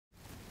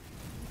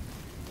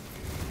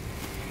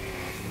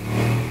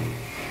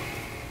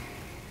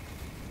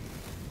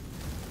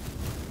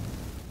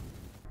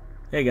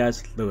Hey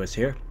guys, Lewis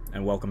here,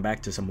 and welcome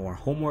back to some more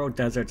Homeworld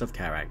Deserts of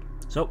Kharak.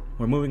 So,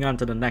 we're moving on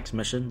to the next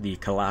mission, the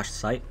Kalash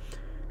site.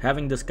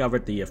 Having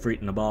discovered the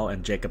Ifrit Nabal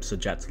and Jacob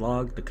Sujet's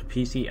log, the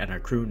Kapisi and her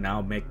crew now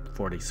make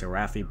for the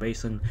Sarafi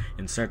Basin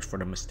in search for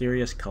the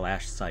mysterious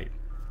Kalash site.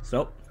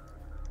 So,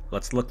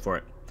 let's look for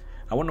it.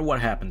 I wonder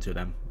what happened to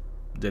them.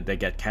 Did they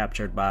get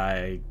captured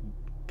by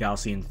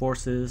Gaalsien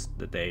forces?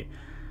 Did they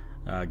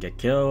get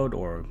killed?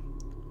 Or,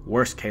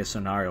 worst case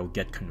scenario,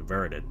 get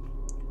converted?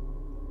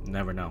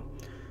 Never know.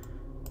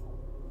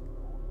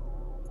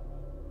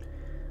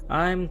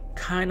 I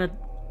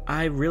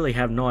really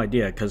have no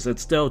idea because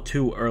it's still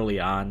too early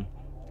on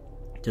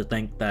to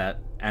think that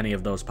any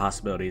of those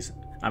possibilities,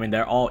 I mean,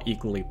 they're all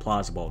equally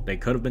plausible. They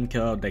could have been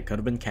killed, they could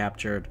have been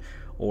captured,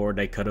 or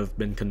they could have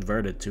been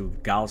converted to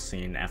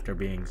Gaalsien after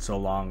being so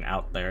long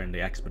out there in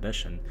the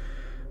expedition.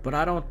 But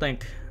I don't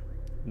think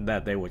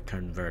that they would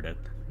convert it.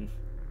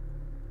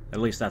 At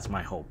least that's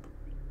my hope.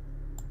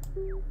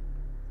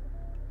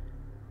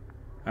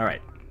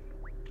 Alright.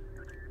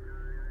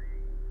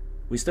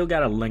 We still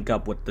gotta link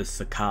up with the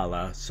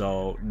Sakala,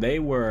 so they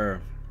were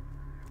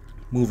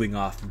moving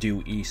off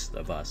due east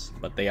of us,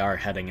 but they are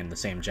heading in the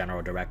same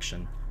general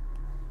direction.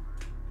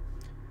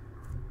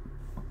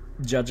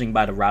 Judging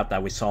by the route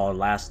that we saw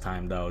last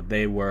time though,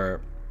 they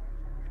were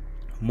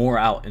more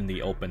out in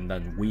the open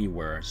than we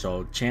were,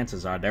 so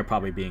chances are they're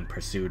probably being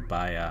pursued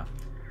by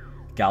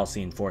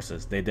Gaalsien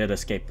forces. They did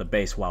escape the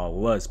base while it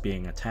was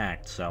being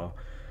attacked, so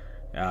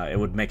it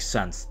would make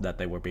sense that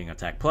they were being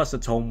attacked. Plus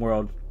it's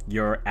Homeworld.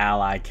 Your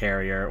ally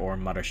carrier or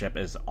mothership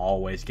is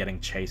always getting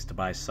chased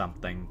by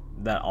something.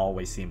 That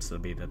always seems to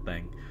be the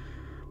thing.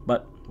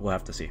 But we'll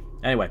have to see.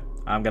 Anyway,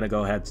 I'm gonna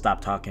go ahead, stop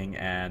talking,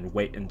 and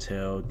wait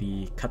until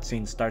the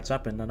cutscene starts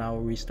up, and then I'll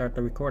restart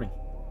the recording.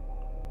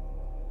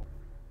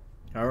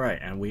 Alright,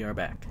 and we are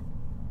back.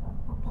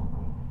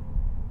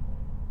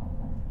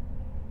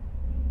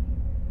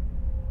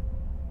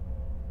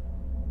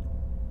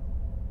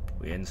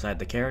 We inside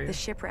the carrier? The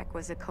shipwreck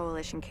was a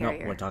coalition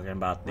carrier. No, we're talking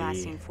about the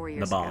last seen 4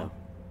 years Nabal. ago.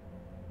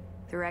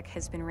 The wreck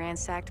has been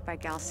ransacked by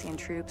Gaalsien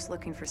troops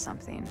looking for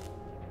something.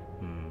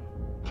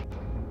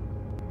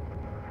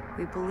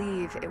 We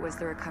believe it was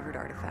the recovered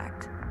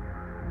artifact.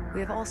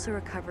 We have also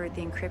recovered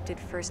the encrypted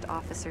first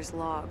officer's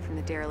log from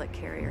the derelict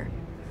carrier.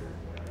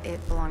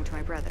 It belonged to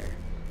my brother.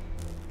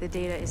 The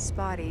data is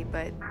spotty,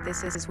 but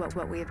this is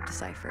what we have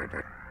deciphered.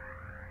 This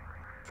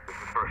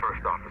is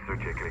first officer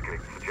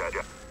Jacob Sujet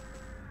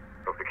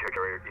of the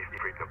carrier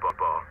Ifrit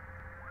Nabal.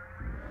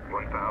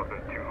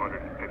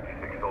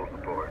 1,256 souls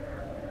aboard.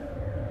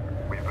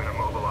 We've been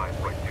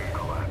immobilized by Dune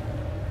collapse.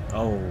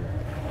 Oh,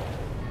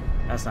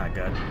 that's not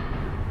good.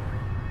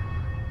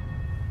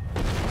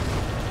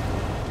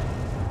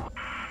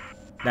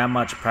 That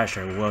much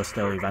pressure will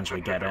still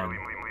eventually get in.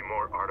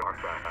 More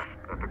artifacts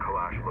at the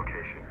Kalash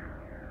location.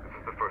 This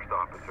is the first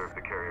officer of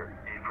the carrier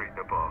Ifrit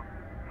Nabal,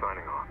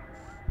 signing off.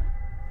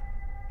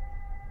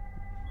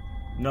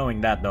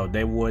 Knowing that though,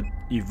 they would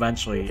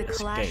eventually The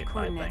Kalash escape, I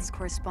coordinates think.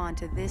 correspond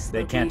to this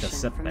They location can't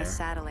just sit from there. the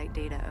satellite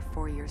data of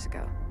 4 years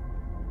ago.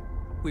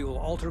 We will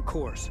alter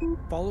course,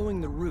 following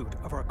the route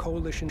of our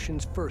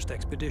coalition's first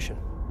expedition.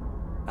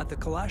 At the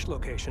Kalash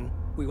location,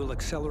 we will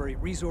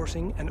accelerate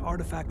resourcing and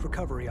artifact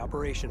recovery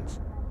operations.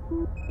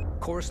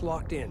 Course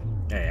locked in.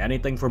 Hey,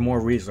 anything for more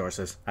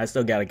resources. I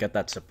still gotta get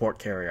that support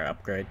carrier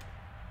upgrade.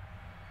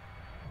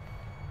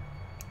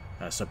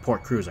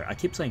 Support cruiser. I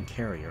keep saying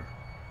carrier.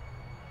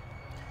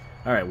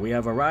 Alright, we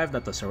have arrived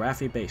at the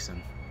Sarafi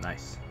Basin.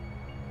 Nice.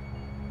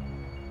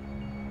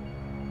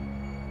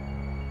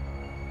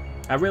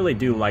 I really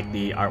do like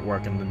the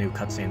artwork in the new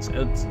cutscenes.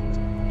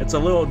 It's a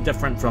little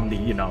different from the,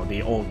 you know,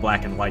 the old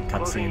black and white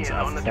cutscenes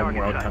of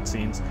Homeworld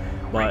cutscenes,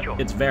 but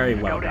it's very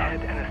well done.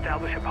 Scout ahead and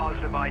establish a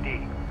positive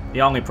ID.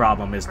 The only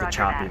problem is the Roger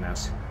that.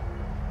 choppiness.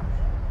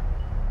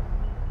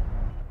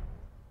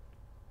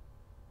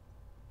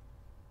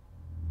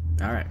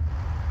 Alright.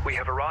 We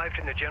have arrived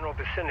in the general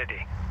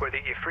vicinity where the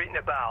Ifrit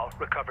Nabal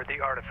recovered the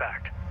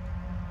artifact.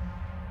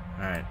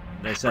 Alright.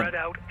 They said Spread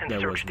out and there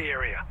search was... the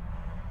area.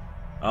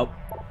 Oh.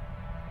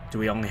 Do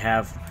we only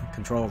have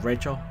control of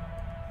Rachel?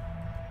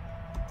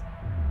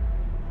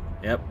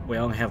 Yep, we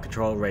only have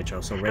control of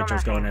Rachel, so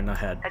Rachel's going in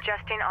ahead.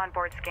 Adjusting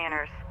onboard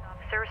scanners.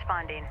 Sir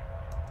responding.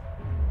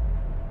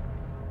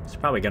 It's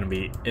probably going to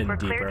be in We're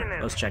clear to deeper.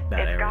 move. Let's check that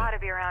It's area. gotta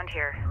be around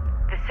here.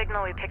 The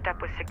signal we picked up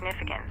was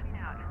significant.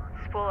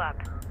 Spool up.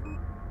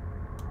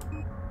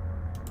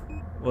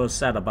 We'll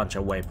set a bunch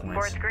of Board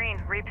waypoints. screen,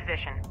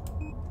 reposition.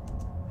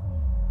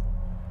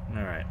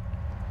 Alright.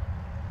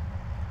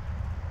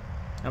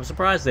 I'm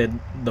surprised that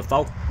the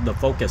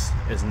focus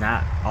is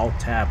not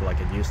Alt-Tab like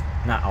it used...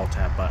 Not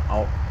Alt-Tab, but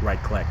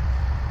Alt-Right-Click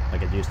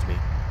like it used to be.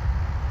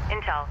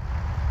 Intel.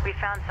 We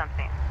found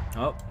something.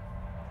 Oh.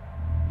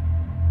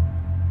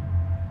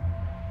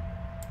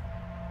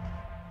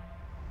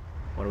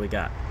 What do we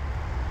got?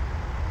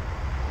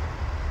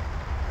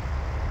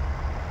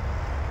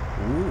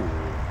 Ooh.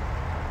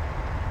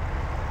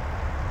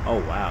 Oh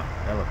wow,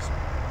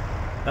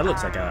 that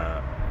looks like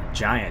a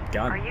giant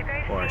gun Are you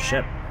guys or a seeing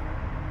ship.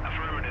 this?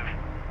 Affirmative.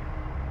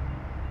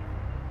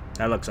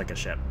 That looks like a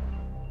ship.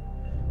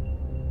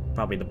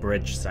 Probably the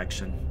bridge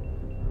section.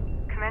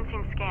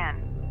 Commencing scan.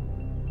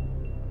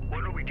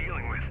 What are we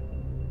dealing with?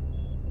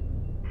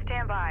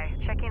 Stand by.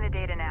 Checking the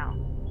data now.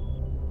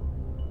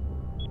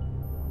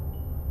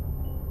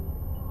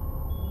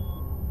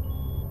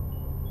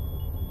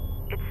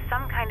 It's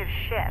some kind of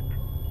ship.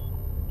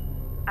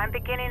 I'm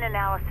beginning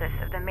analysis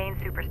of the main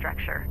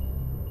superstructure.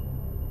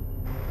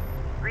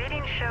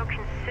 Readings show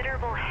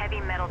considerable heavy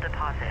metal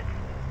deposits.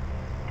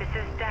 This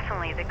is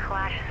definitely the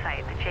Kalash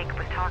site that Jacob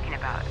was talking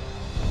about.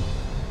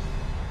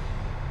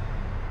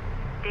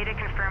 Data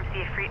confirms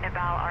the Ifrit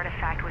Nabal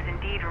artifact was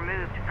indeed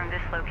removed from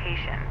this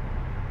location.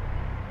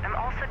 I'm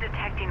also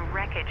detecting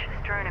wreckage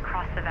strewn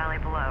across the valley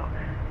below.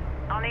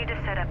 I'll need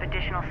to set up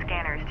additional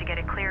scanners to get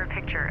a clearer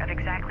picture of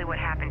exactly what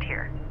happened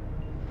here.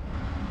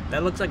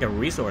 That looks like a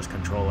resource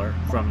controller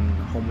from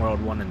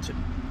Homeworld 1 and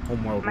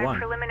Homeworld 1. My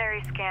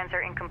preliminary scans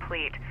are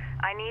incomplete.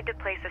 I need to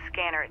place a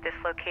scanner at this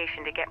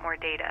location to get more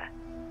data.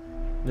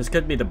 This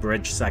could be the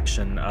bridge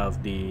section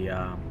of the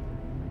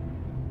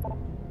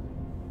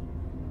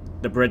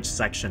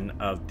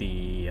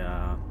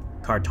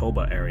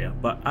Kartoba area,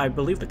 but I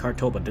believe the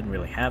Kartoba didn't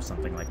really have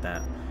something like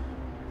that.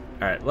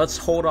 All right, let's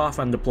hold off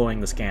on deploying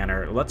the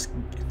scanner. Let's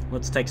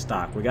take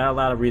stock. We got a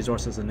lot of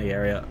resources in the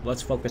area.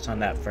 Let's focus on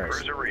that first.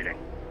 Cruiser reading.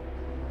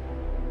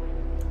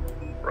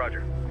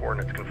 Roger.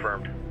 Coordinates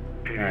confirmed.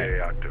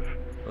 PDA active.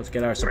 Let's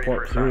get our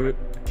support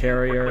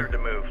carrier, We're cleared to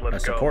move.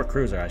 Let's go. support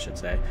cruiser, I should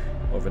say,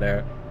 over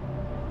there.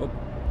 Oh,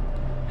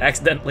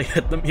 accidentally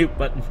hit the mute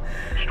button.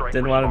 Strike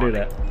Didn't want to do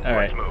that. responding. All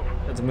right, Let's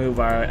move. let's move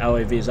our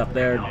LAVs up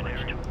there.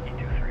 Acknowledged.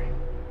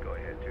 E23. Go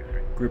ahead,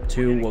 2-3. Group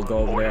 2 will go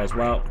over there as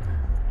well.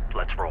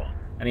 Let's roll.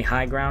 Any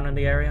high ground in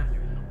the area?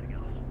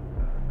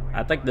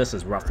 I think this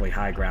is roughly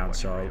high ground,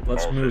 so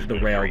let's All move the systems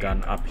green.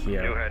 railgun up New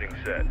here. heading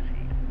set.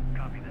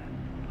 Copy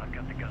that. I've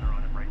got the gunner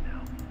on it right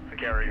now.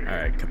 Carrier.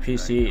 Alright,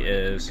 Kapisi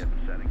is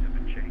Settings have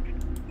been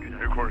changed.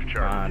 New course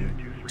chart.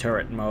 on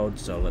turret mode,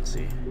 so let's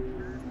see.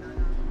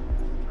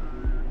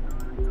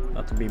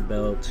 Nothing to be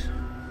built.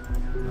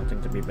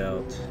 Nothing to be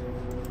built.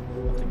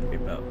 Nothing to be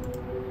built.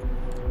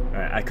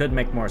 Alright, I could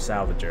make more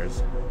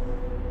salvagers,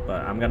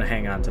 but I'm gonna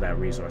hang on to that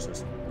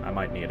resources. I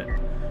might need it.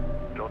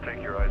 Don't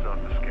take your eyes off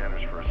the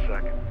scanners for a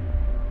second.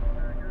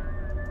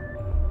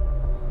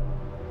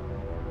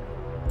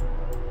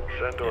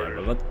 Send Yeah,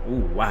 orders. but look,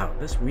 ooh, wow,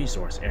 this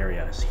resource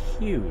area is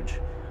huge.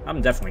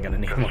 I'm definitely gonna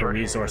need more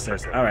Construction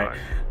resources. second Alright, line.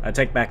 I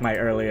take back my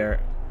earlier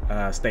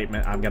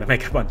statement. I'm gonna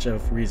make a bunch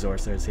of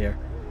resources here.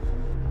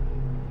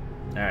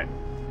 Alright,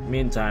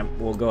 meantime,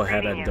 we'll go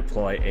ahead and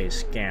deploy a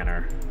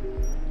scanner.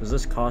 Does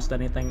this cost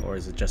anything, or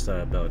is it just an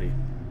ability?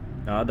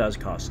 No, it does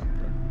cost something.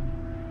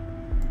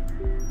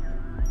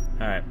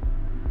 Alright,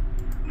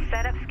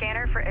 Set up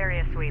scanner for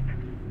area sweep.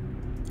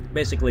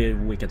 basically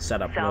we could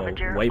set up little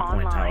Salvager waypoint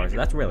online. towers.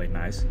 That's really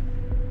nice.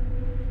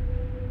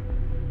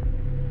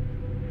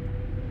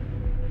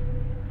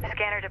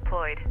 Scanner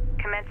deployed.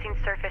 Commencing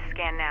surface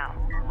scan now.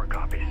 Armor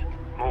copies.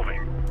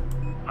 Moving.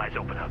 Eyes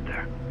open out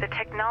there. The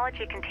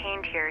technology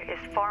contained here is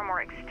far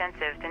more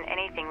extensive than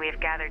anything we have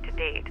gathered to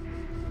date.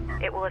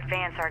 It will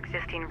advance our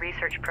existing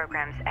research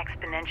programs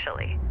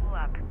exponentially.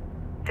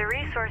 The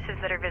resources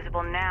that are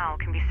visible now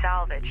can be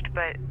salvaged,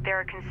 but there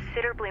are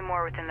considerably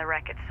more within the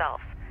wreck itself.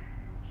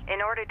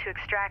 In order to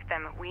extract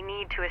them, we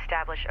need to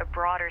establish a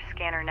broader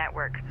scanner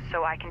network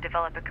so I can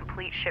develop a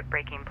complete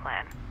shipbreaking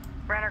plan.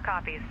 Runner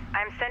copies.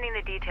 I'm sending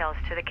the details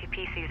to the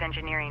Kapisi's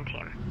engineering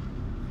team.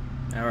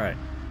 Alright.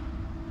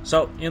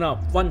 So, you know,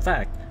 fun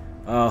fact.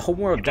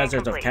 Homeworld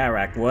Deserts of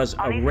Kharak was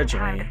I'll need some time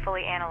originally to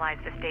fully analyze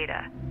this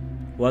data.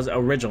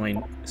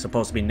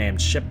 supposed to be named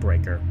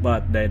Shipbreaker,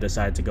 but they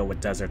decided to go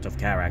with Deserts of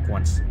Kharak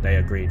once they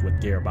agreed with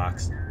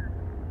Gearbox.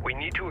 We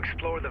need to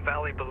explore the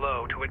valley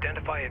below to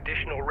identify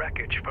additional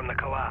wreckage from the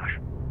Kalash.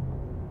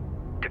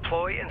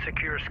 Deploy and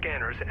secure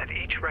scanners at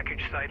each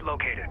wreckage site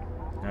located.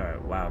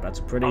 Alright, wow, that's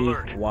a pretty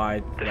Alert.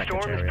 wide The wreckage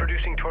storm is area.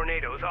 producing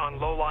tornadoes on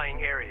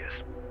low-lying areas.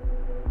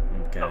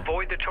 Okay.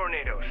 Avoid the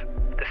tornadoes.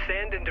 The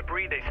sand and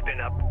debris they spin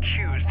up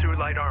chews through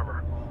light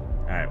armor.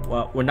 Alright,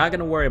 well, we're not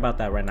gonna worry about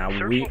that right now.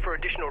 Searching for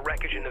additional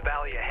wreckage in the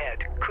valley ahead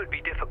could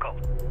be difficult.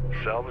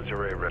 Salvage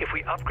array ready. If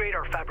we upgrade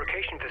our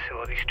fabrication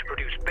facilities to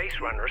produce base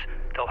runners,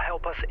 they'll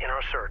help us in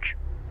our search.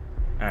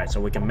 Alright,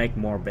 so we can make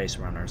more base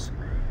runners.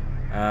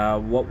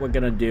 What we're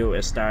gonna do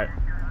is start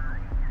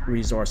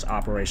resource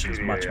operations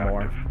PDA much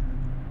more. active.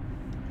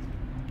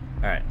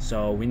 Alright,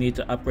 so we need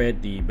to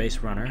upgrade the base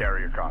runner.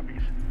 Carrier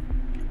copies.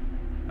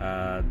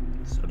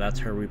 So that's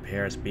her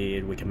repair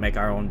speed. We can make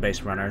our own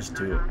base runners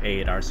to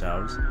aid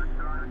ourselves.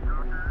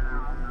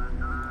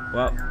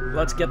 Well,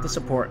 let's get the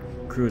support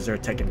cruiser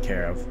taken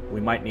care of.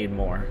 We might need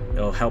more.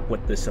 It'll help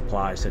with the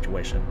supply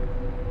situation.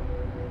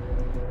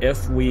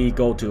 If we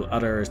go to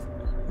other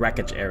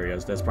wreckage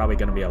areas, there's probably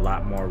going to be a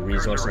lot more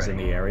resources in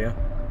the area.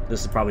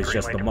 This is probably Green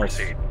just light the to most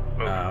proceed.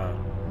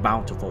 Move.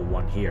 bountiful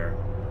one here.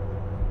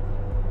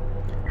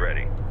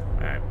 Ready.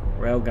 Alright,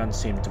 railguns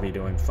seem to be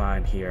doing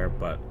fine here,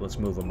 but let's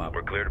move them up.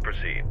 We're clear to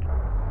proceed.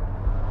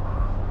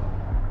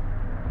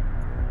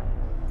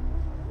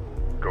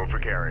 Go for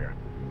carrier.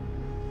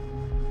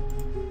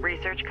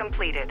 Research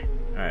completed.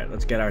 Alright,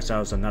 let's get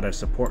ourselves another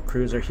support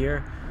cruiser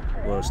here.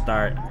 We'll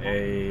start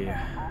a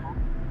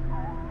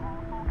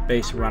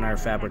base runner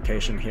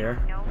fabrication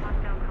here. No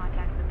hostile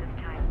contacts at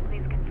this time.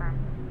 Please confirm.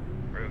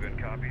 Railgun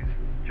copies.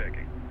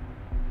 Checking.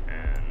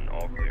 And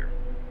all clear.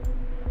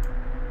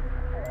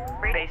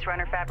 Base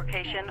runner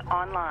fabrication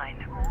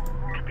online.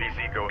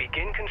 PC go.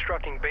 Begin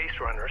constructing base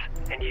runners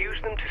and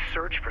use them to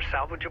search for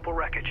salvageable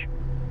wreckage.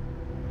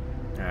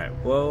 Alright,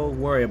 we'll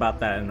worry about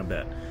that in a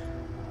bit.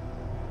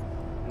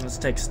 Let's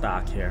take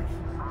stock here.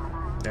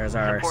 There's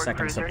our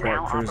second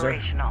support cruiser.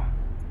 Operational.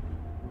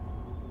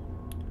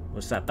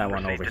 We'll set that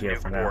one over here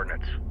for now.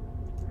 Coordinates.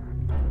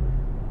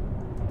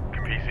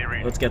 PC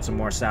reading. Let's get some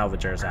more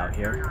salvagers out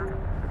here.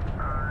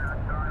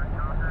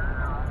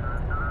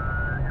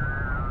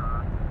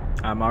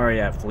 I'm already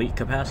at fleet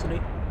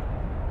capacity.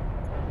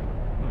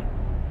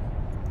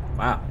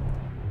 Wow.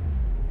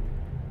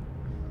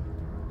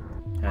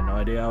 Had no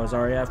idea I was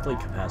already at fleet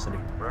capacity.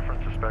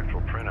 Reference to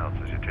spectral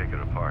printouts as you take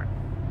it apart.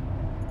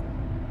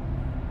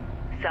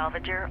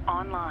 Salvager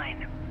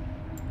online.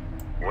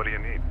 What do you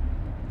need?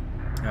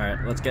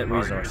 Alright, let's get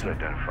Target resources.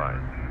 identified.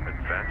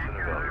 Advance and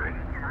evaluate.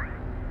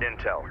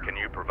 Intel, can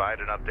you provide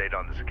an update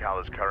on the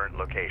Sakala's current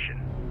location?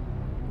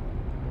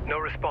 No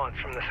response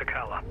from the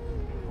Sakala.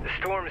 The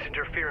storm is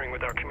interfering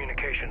with our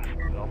communications.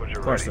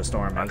 Of course the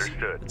storm is.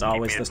 Understood. It's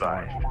always Keep me the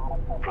storm.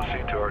 advised.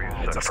 Proceed to our use.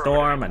 It's a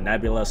storm, a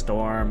nebula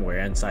storm, we're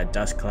inside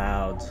dust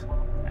clouds,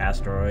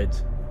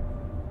 asteroids.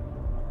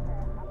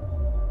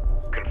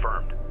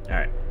 Confirmed.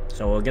 Alright,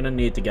 so we're gonna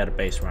need to get a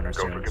base runner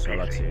Go soon, for so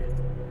let's see.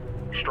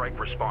 Kapisi. Strike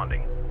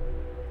responding.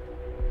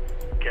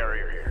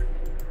 Carrier here.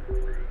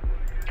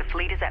 The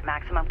fleet is at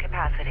maximum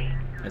capacity.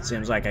 It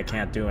seems like I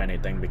can't do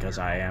anything because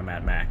I am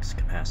at max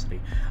capacity.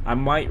 I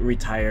might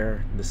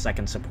retire the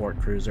second support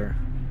cruiser.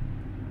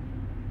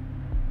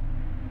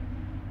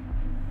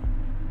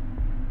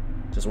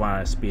 Just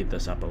want to speed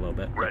this up a little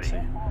bit. Let's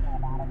Ready.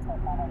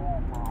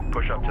 see.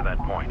 Push up to that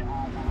point.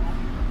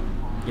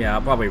 Yeah,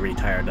 I'll probably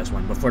retire this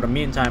one, but for the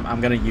meantime, I'm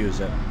gonna use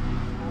it.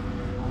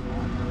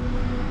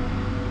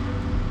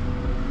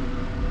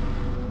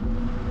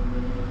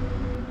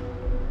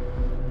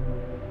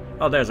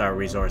 Oh, there's our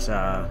resource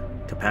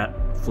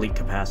fleet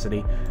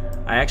capacity.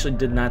 I actually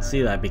did not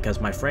see that because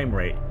my frame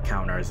rate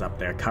counter is up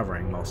there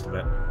covering most of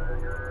it.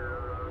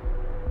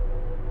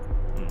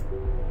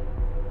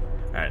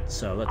 Alright,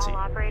 so let's see. All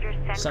operators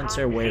send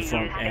Sensor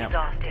waveform amp.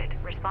 exhausted.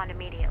 Respond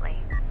immediately.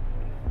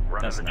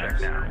 Running That's the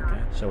nice. check now.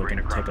 Okay, so we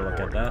can take a look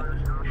at that.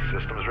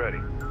 Systems ready.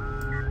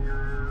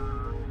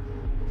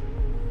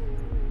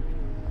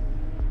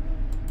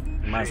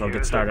 Might as well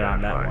get started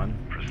on that one.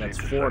 That's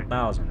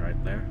 4,000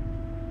 right there.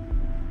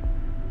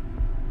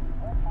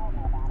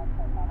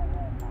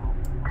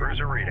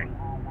 Cruiser reading.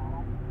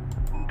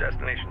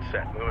 Destination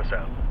set. Move us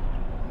out.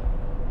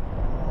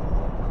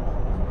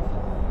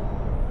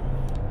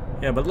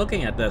 Yeah, but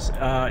looking at this,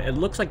 it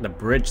looks like the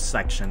bridge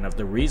section of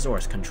the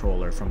resource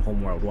controller from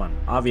Homeworld 1.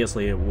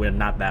 Obviously, we're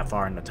not that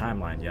far in the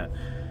timeline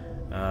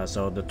yet.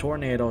 So the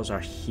tornadoes are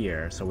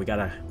here, so we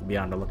gotta be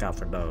on the lookout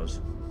for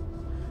those.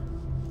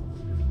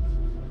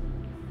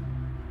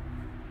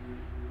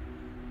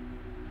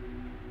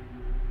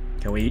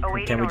 Can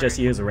we just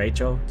use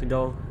Rachel to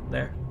go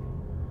there?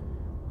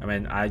 I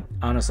mean, I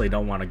honestly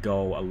don't want to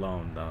go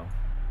alone, though.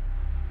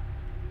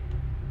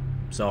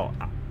 So,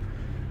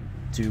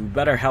 to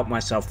better help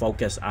myself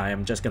focus, I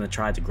am just going to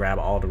try to grab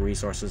all the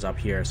resources up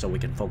here so we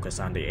can focus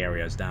on the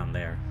areas down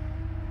there.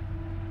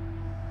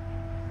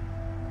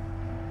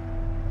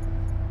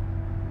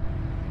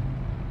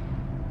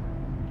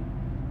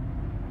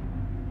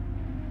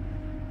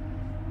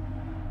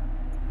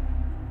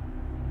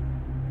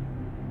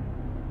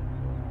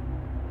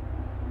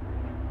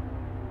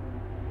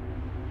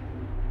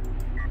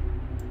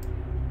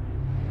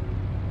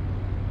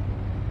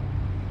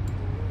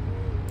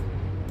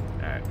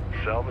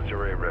 Salvage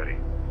array ready.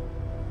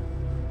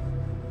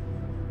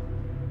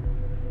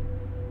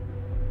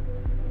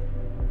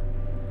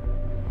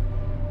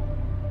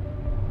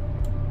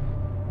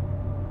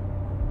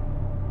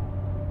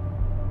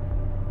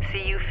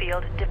 CU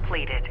field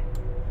depleted.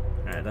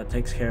 Alright, that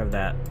takes care of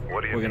that.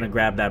 What do you We're gonna mean?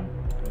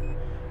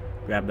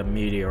 grab the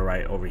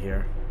meteorite over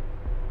here.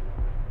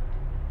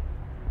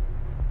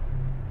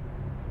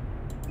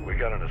 We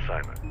got an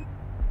assignment.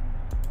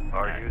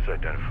 RU's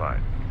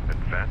identified.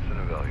 Advance and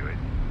evaluate.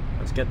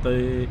 Let's get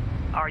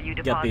RU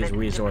deposit these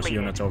resource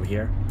depleted. units over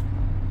here.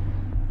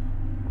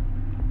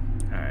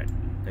 Alright,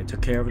 they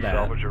took care of that.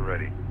 Salvage are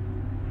ready.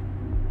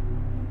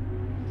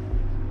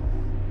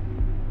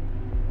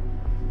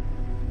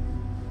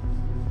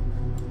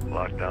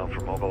 Lockdown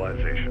for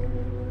mobilization.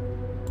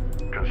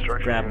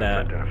 Construction Grab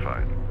units that.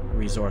 identified.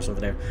 Resource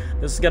over there.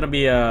 This is gonna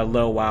be a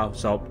little while,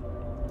 so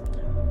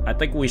I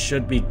think we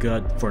should be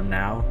good for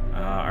now.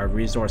 Our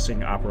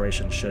resourcing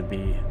operation should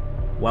be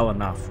well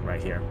enough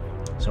right here.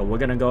 So we're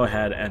gonna go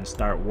ahead and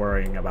start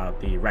worrying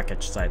about the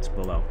wreckage sites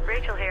below.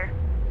 Rachel here.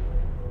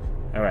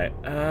 Alright,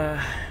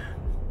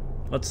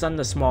 let's send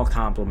a small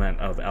complement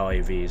of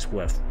LAVs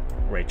with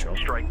Rachel.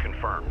 Strike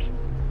confirms.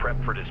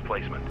 Prep for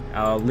displacement.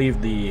 I'll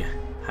leave the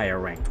higher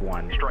ranked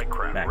one Strike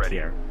craft back ready.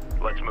 here.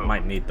 Let's move.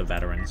 Might need the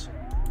veterans.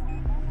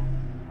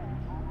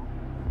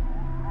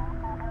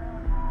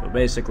 But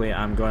basically,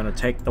 I'm going to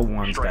take the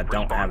ones Strike that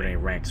don't have responding. any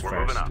ranks We're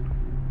first. moving up.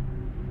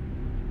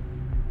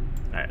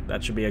 Alright,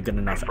 that should be a good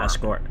enough Confirmed.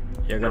 escort.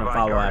 You're going to Provide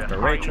follow guard after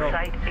at Rachel.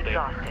 Site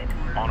exhausted.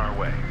 On our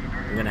way.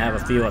 We're going to have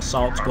a few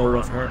assaults go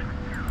with her.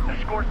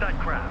 Escort that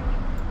craft.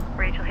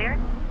 Rachel here?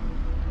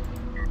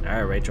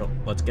 Alright, Rachel,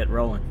 let's get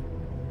rolling.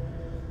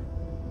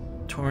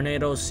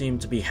 Tornadoes seem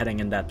to be heading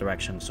in that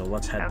direction, so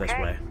let's head this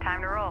way.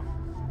 Time to roll.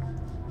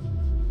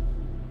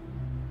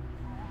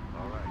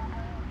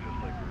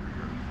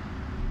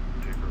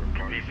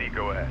 PC,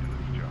 go ahead.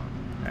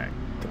 Alright,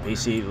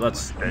 Kapisi,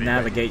 let's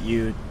navigate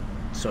you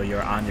so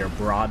you're on your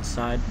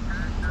broadside.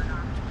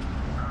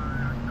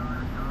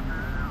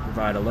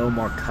 Provide a little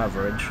more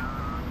coverage.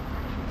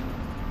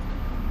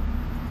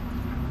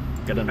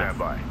 Good enough. Stand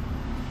by.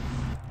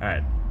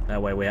 Alright,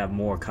 that way we have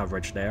more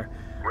coverage there.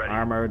 Ready.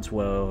 Armoreds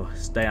will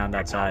stay on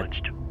that side.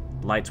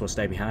 Acknowledged. Lights will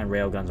stay behind,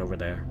 railguns over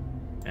there.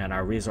 And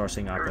our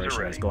resourcing operation is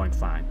ready. going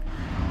fine.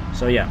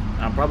 So yeah,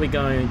 I'm probably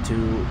going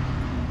to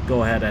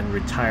go ahead and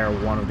retire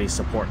one of these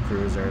support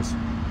cruisers.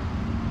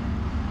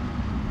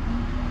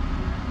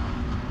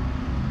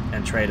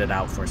 And trade it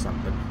out for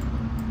something.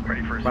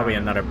 Ready for Probably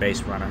assignment. another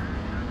base runner.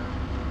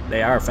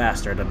 They are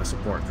faster than the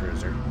support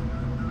cruiser.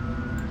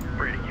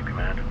 Reading you,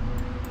 command.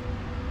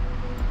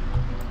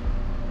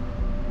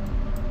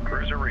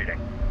 Cruiser reading.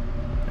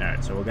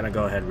 Alright, so we're gonna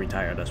go ahead and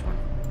retire this one.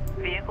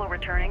 Vehicle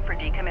returning for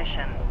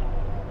decommission.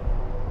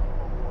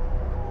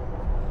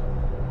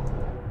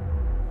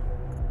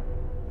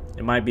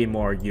 It might be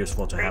more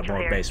useful to have Rachel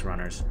more here. base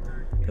runners.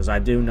 Because I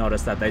do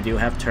notice that they do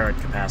have turret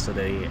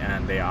capacity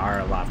and they are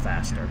a lot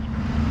faster.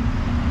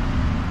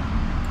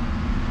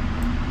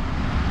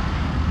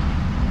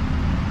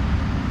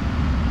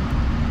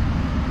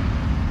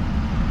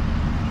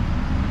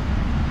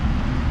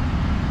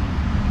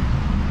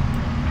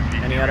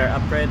 Any other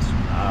upgrades?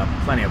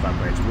 Plenty of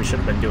upgrades. We should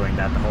have been doing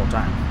that the whole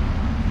time.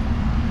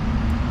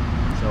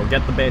 So we'll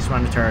get the base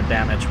runner turret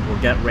damage.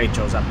 We'll get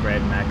Rachel's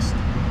upgrade next.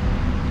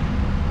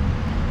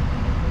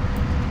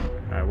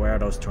 Alright, where are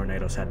those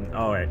tornadoes heading?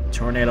 Oh, wait,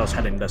 tornadoes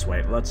heading this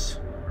way. Let's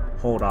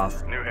hold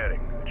off. New heading.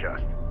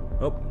 Adjust.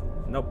 Oh,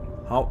 nope.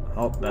 Halt,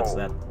 halt. That's Hold.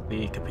 that.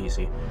 The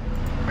Kapisi.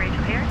 Rachel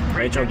here?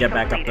 Rachel, Research get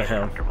back up the completed.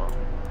 hill. Comfortable.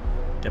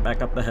 Get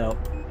back up the hill.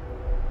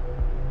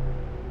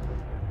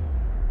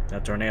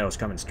 That tornado's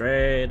coming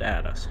straight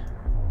at us.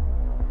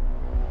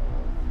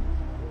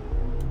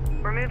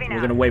 We're moving We're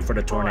out. gonna wait for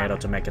the Pull tornado up.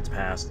 to make its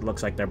pass.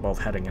 Looks like they're both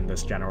heading in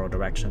this general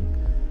direction.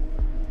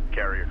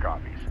 Carrier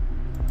copies.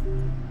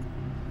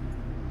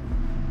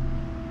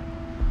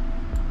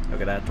 Look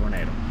at that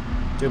tornado.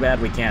 Too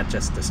bad we can't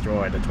just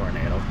destroy the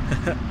tornado.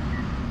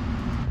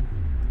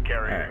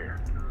 Carrier Alright. here.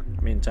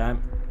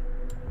 Meantime,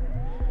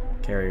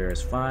 carrier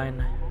is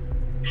fine.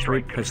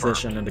 Strike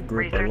Reposition in the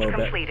group a Research little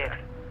bit. completed.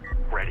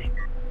 Ready.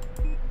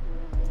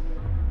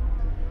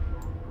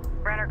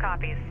 Runner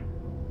copies.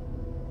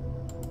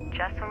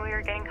 Just when we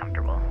were getting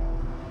comfortable.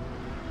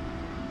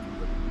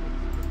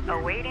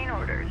 Awaiting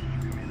orders.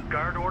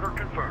 Guard order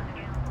confirmed.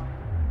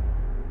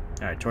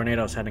 Alright,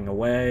 tornado's heading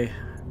away.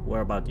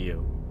 Where about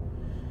you?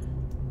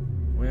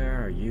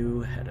 Where are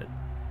you headed?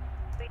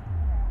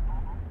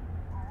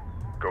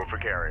 Go for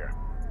carrier.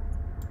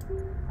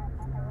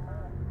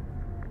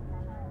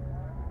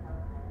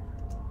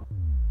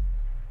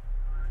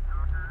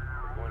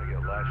 We're going to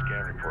get live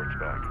scan reports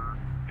back.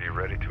 Be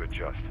ready to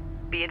adjust.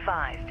 Be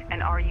advised, an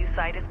RU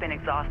site has been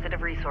exhausted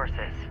of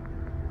resources.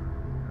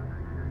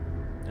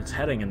 It's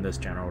heading in this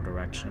general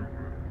direction.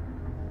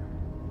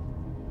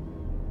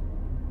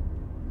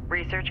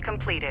 Research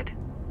completed.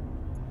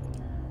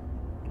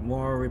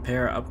 More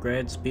repair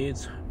upgrade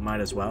speeds?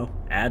 Might as well.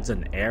 Adds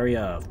an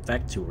area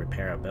effect to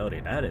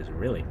repairability. That is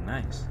really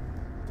nice.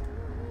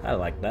 I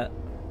like that.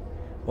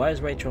 Why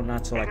is Rachel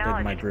not selected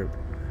in my Acknowledged. group?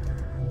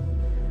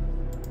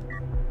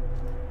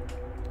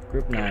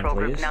 Group 9, Control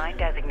please. Group 9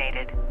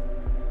 designated.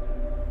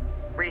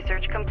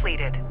 Research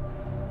completed.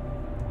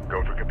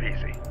 Go for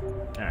Kapisi.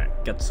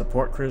 Alright, get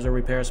support cruiser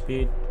repair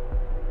speed.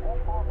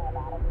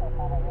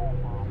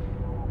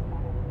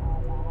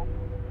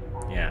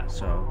 Yeah,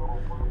 so...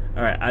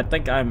 Alright, I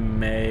think I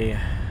may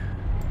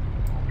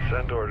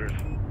Send orders.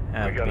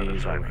 have We got an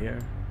these over assignment. here.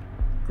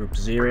 Group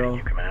Reading 0.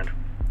 you, command.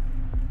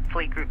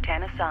 Fleet Group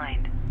 10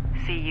 assigned.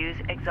 CUs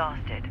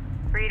exhausted.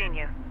 Reading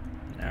you.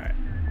 Alright.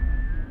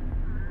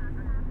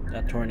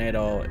 That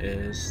tornado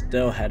is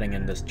still heading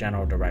in this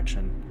general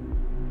direction.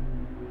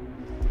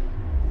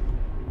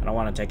 I don't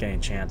want to take any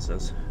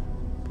chances.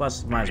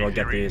 Plus, might as well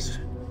get these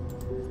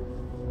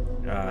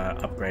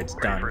upgrades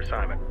Ready for done.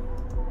 assignment.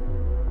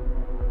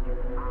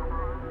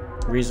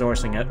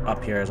 Resourcing it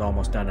up here is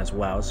almost done as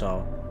well,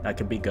 so that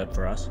could be good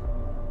for us.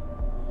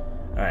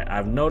 Alright,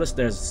 I've noticed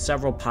there's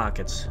several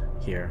pockets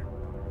here.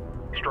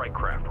 Strike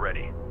craft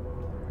ready.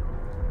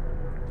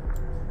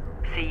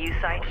 CU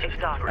site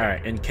exhausted.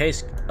 Alright, in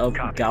case of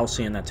Copy.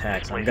 Gaalsien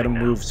attacks, I'm gonna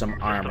move some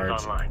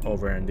armors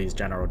over in these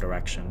general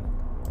direction.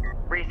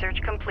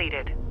 Research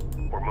completed.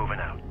 We're moving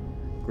out.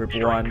 Group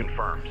Strike 1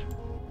 confirms.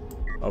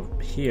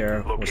 up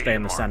here will stay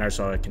in the Location center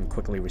so it can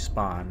quickly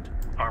respond.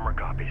 Armor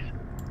copies.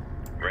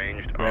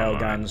 Ranged Rail online.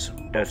 guns,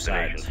 both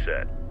Destination sides.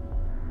 set.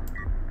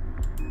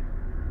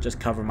 Just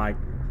cover my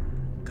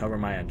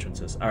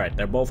entrances. Alright,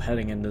 they're both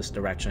heading in this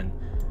direction.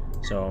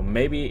 So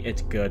maybe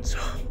it's good so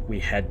we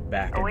head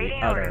back in the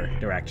Awaiting other orders.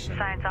 direction.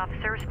 Science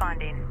officer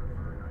responding.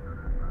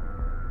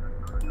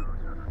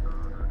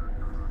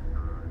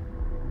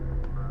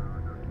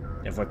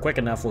 If we're quick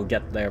enough, we'll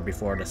get there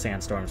before the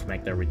sandstorms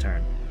make their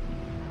return.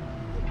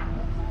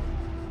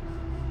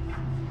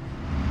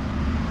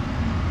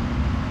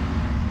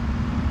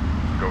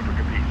 Go for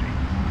Kapisi.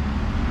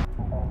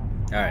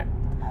 Alright,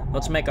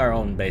 let's make our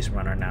own base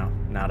runner now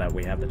that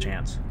we have the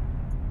chance.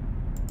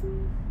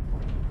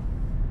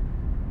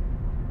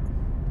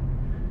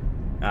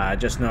 I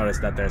just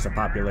noticed that there's a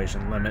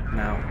population limit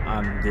now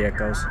on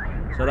vehicles,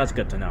 so that's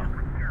good to know.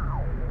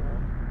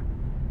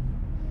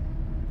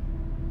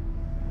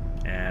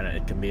 And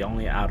it can be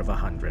only out of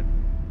 100.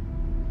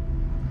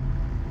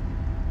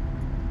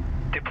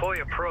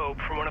 Deploy a probe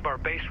from one of our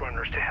base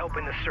runners to help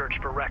in the search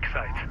for wreck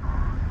sites.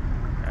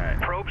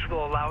 Alright. Probes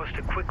will allow us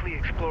to quickly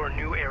explore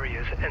new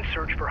areas and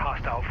search for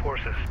hostile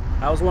forces.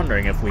 I was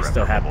wondering if we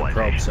still have the probe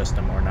Mobilization.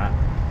 system or not.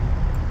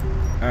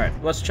 Alright,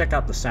 let's check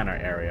out the center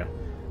area,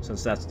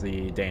 since that's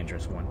the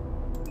dangerous one.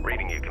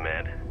 Reading you,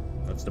 Command.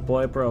 Let's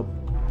deploy a probe.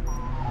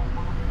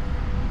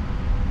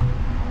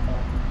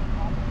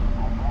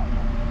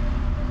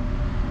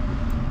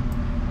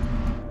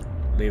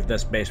 Leave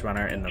this base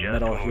runner in the Just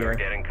middle when we were here.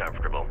 getting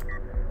comfortable.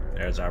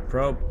 There's our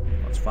probe.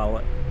 Let's follow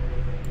it.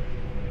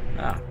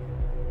 Ah,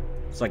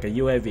 it's like a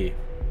UAV.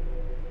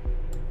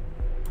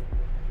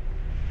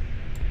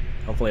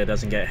 Hopefully it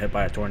doesn't get hit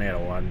by a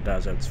tornado when it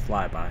does its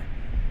flyby.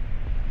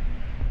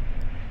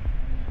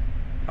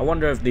 I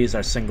wonder if these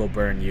are single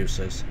burn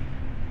uses.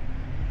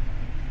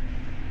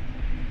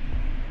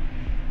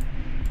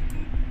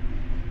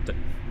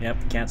 Yep,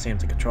 can't seem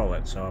to control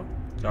it, so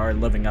it's already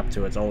living up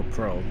to its old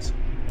probes.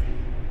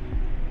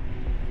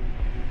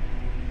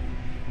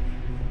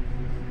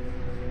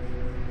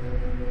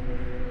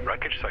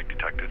 Wreckage site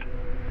detected.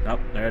 Oh,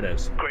 there it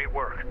is. Great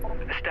work.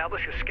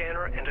 Establish a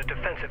scanner and a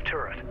defensive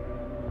turret.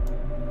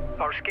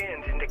 Our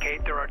scans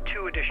indicate there are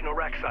 2 additional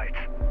wreck sites.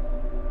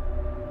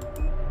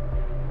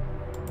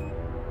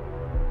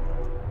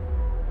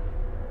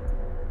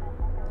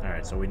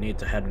 Alright, so we need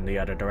to head in the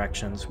other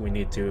directions. We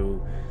need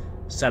to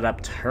set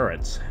up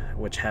turrets,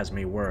 which has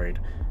me worried.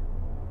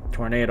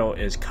 Tornado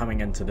is coming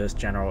into this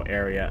general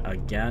area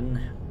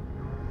again.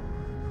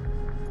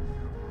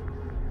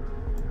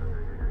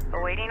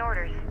 Awaiting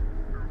orders.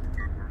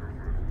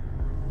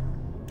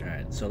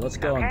 Alright, so let's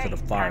go onto the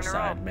Okay, far time to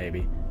side, roll.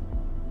 maybe.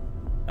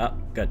 Oh,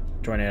 good.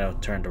 Tornado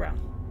turned around.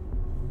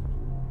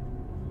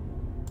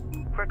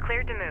 We're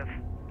cleared to move.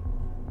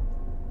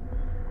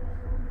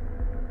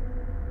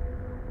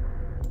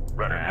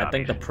 Runner Alright, I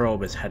think the copies.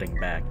 probe is heading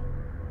back.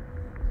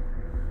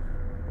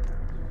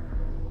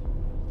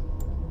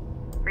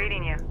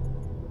 Reading you.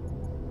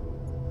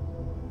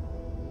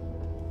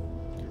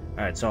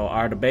 Alright, so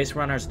are the base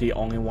runners the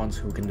only ones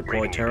who can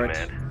deploy Reading you, turrets?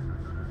 Command.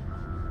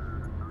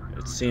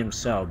 It seems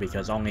so,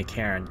 because only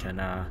Karen can,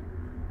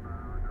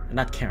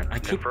 not Karen, I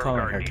keep Confirm calling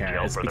guard her detail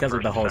Karen. It's for the because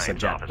of the first whole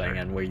science Sajet officer. thing,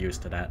 and we're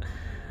used to that.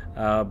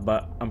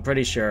 But I'm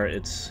pretty sure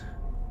it's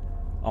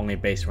only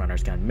base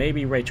runners can.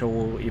 Maybe Rachel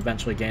will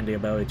eventually gain the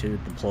ability to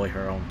deploy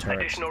her own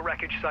turrets. Additional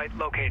wreckage site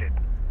located.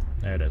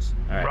 There it is.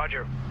 Alright,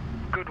 Roger.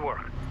 Good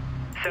work.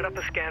 Set up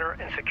a scanner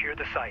and secure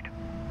the site.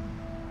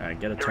 alright,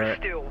 get a There turret, is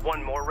still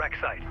 1 more wreck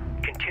site.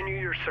 Continue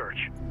your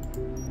search.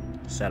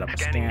 set up a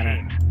Scanning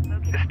scanner.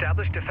 teams.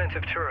 Establish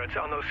defensive turrets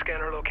on those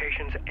scanner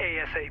locations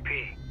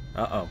ASAP.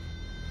 Uh-oh.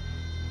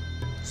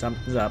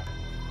 Something's up.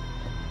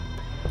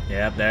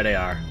 Yep, there they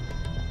are.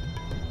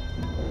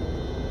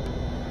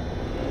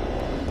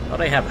 Oh,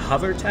 they have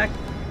hover tech?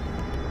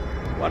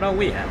 Why don't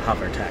we have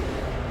hover tech?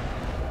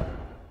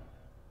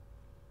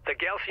 The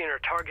Gaalsien are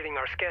targeting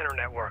our scanner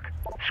network.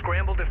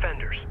 Scramble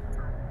defenders.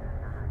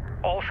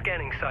 All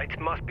scanning sites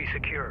must be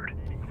secured.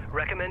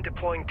 Recommend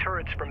deploying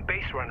turrets from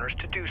base runners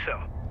to do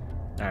so.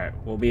 Alright,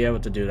 we'll be able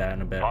to do that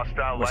in a bit.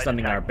 Hostile We're light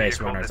sending our attack base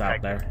vehicle runners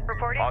out detected. there.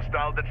 Reporting.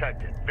 Hostile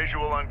detected.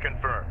 Visual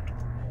unconfirmed.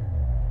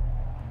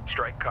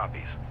 Strike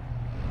copies.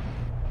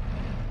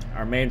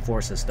 Our main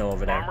force is still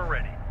over there. Armor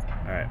ready.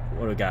 Alright,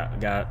 what do we got? We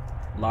got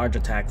large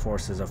attack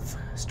forces of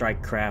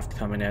strike craft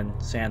coming in,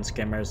 sand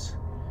skimmers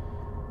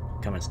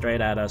coming straight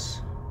at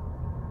us.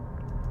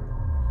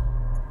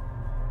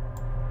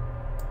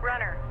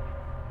 Runner.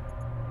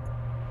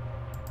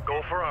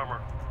 Go for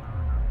armor.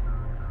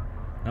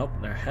 Nope,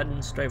 they're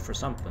heading straight for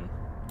something.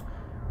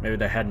 Maybe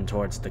they're heading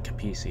towards the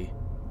Kapisi.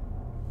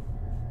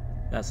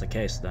 That's the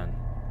case then.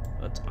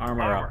 Let's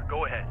armor Armor, up.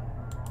 go ahead.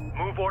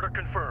 Move order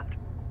confirmed.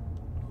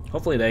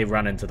 Hopefully they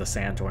run into the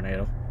sand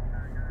tornado.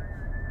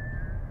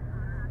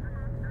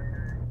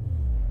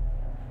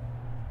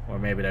 Or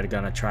maybe they're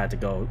gonna try to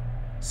go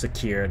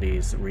secure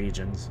these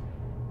regions.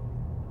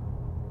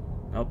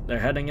 Oh, they're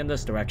heading in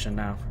this direction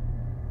now.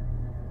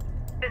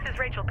 This is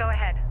Rachel. Go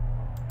ahead.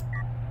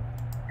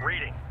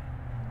 Reading.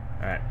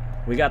 Alright,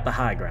 we got the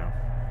high ground.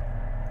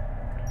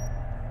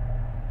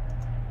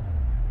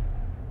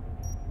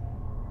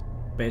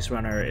 Base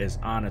runner is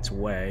on its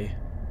way.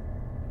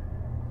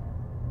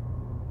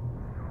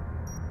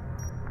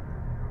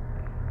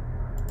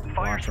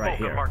 Fire Launch right smoke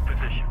here. at marked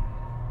position.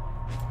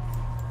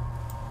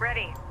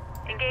 Ready.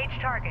 Engage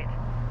target.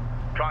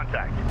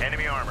 Contact.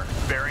 Enemy armor.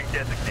 Bearing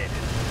designated.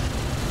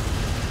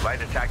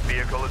 Light attack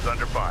vehicle is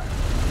under fire.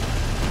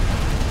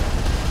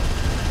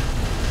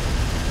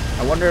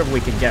 I wonder if we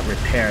can get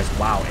repairs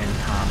while in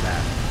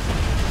combat.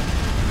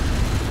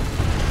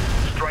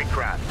 Strike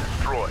craft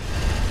destroyed.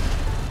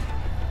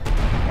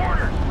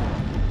 Order!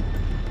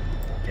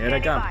 Here they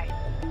come. Standing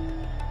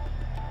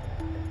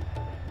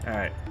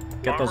Alright,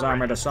 get those Armor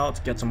armored assaults,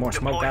 get some more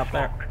smoke Deploy out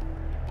there. smoke.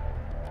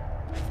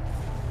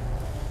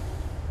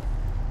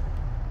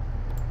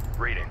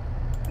 Reading.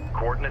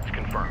 Coordinates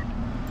confirmed.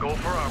 Go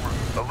for armor.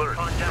 Alert.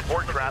 Contact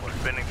Support with craft the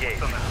has been engaged.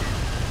 Somehow.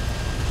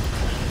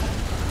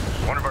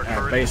 One of our Alright,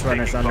 turrets base is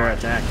runners taking under fire.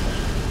 attack.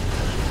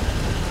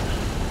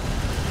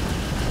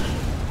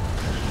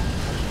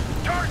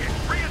 Target!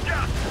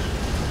 Readjust!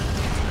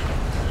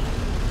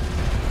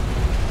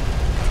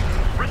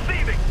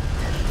 Receiving!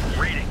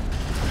 Reading.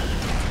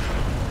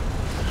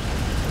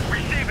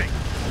 Receiving.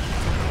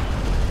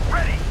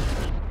 Ready!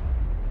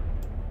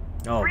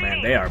 Oh man,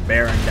 Reading. they are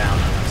bearing down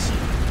on us.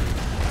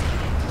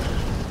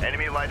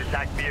 Enemy light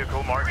attack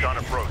vehicle marked on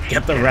approach.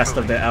 Get the rest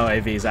of the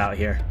LAVs out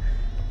here.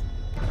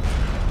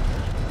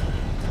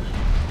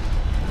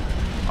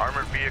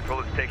 Armored vehicle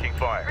is taking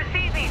fire.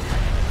 Receiving.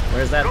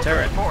 Where's that Go for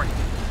turret? support.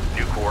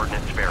 New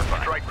coordinates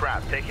verified. Strike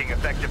craft taking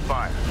effective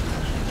fire.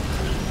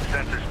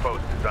 Sensors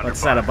post is under Let's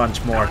set a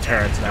bunch more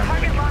turrets down.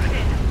 Target locked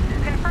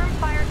in. Confirm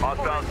fire support.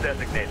 Hostiles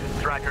designated.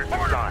 Trackers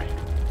assigned.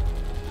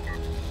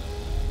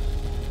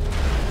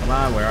 Come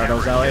on, where are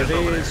those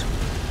LAVs?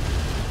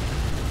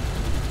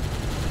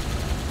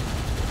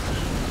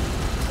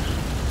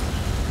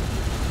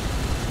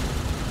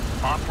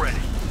 Op ready.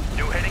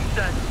 New heading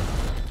set.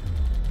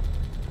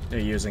 They're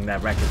using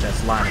that wreckage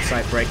as line of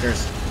sight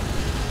breakers.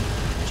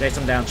 Chase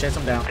them down, chase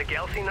them down. The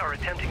Gaalsien are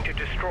attempting to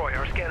destroy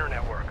our scanner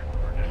network.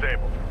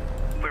 Disabled.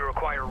 We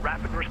require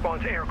rapid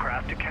response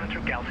aircraft to counter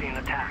Gaalsien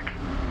attacks.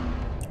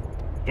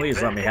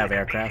 Please let me have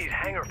Invest in the aircraft. PC's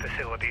hangar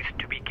facilities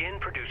to begin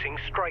producing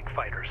strike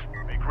fighters.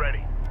 Make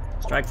ready.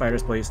 Strike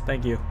fighters, please.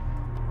 Thank you.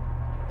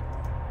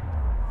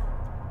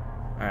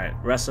 Alright,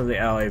 rest of the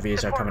LAVs are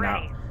Support coming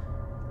out. ready.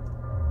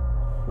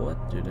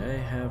 What do they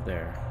have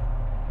there?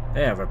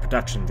 They have a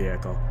production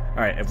vehicle.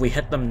 Alright, if we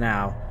hit them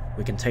now,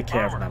 we can take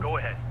care of Armor, them. go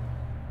ahead.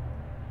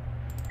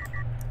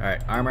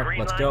 Alright, armor, Green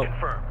let's line go.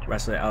 confirmed.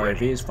 Rest of the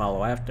LAVs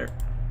follow after.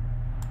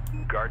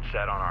 Guard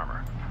set on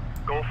armor.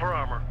 Go for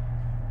armor.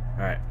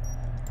 Alright.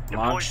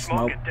 Deploy Launch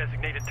smoke. at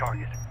designated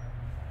target.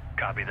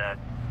 Copy that.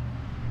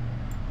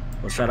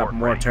 We'll set up Support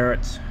more ready.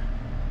 turrets.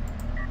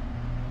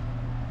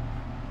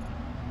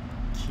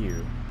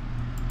 Q.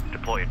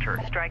 Deploy a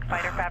turret. Strike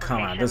fighter fabrication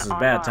Come on, this is online.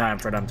 bad time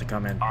for them to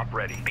come in. Op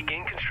ready.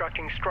 Begin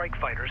constructing strike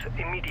fighters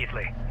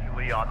immediately.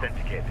 Duly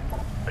authenticated.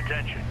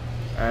 Attention.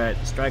 Alright,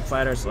 strike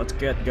fighters, let's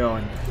get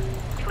going.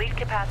 Fleet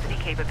capacity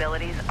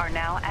capabilities are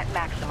now at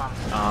maximum.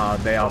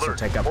 They also Alert.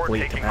 take up Support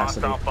fleet taking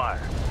capacity. hostile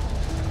fire.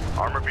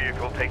 Armor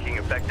vehicle taking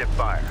effective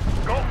fire.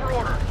 Go for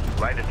order.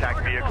 Light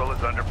attack vehicle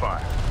is under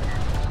fire.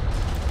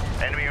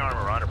 Enemy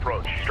armor on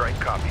approach. Strike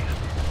copies.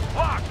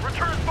 Lock!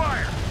 Return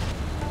fire!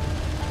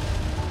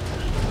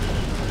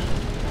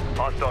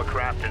 Hostile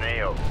craft in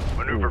AO.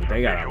 Maneuver Ooh, for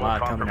they got a visual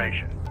lot coming in.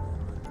 confirmation.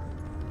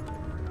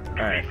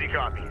 Alright. PC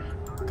copies.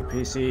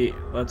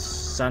 PC, let's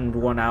send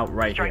one out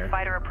right Strike here.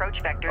 fighter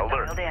approach vector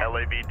Alert. dialed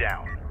in. LAV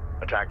down.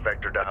 Attack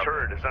vector down. A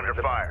turret is under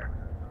fire.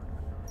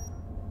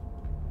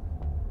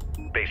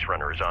 Base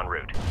runner is en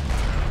route.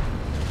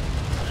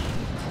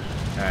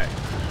 Alright.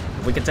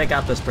 If we can take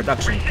out this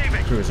production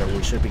Receiving. cruiser,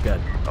 we should be good.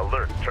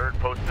 Alert. Turret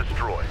post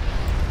destroyed.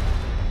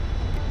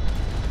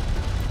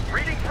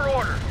 Reading for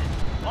order.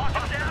 Lock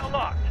it down.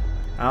 Locked.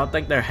 I don't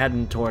think they're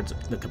heading towards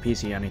the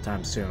Capisi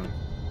anytime soon.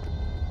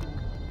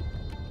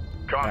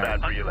 Combat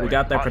Alright, relay. we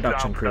got their Hostile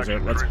production cruiser.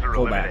 Let's cruiser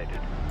pull back.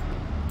 eliminated.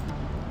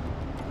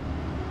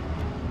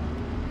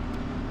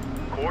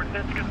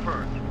 Coordinates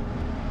confirmed.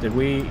 Did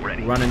we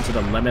Ready. run into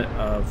the limit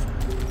of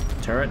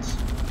turrets?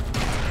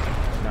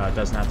 No, it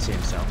does not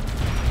seem so.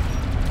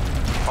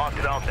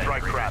 Hostile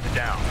strike craft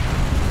down.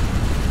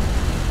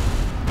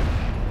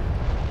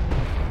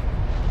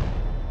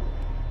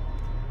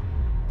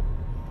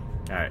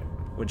 Alright,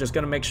 we're just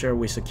gonna make sure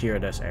we secure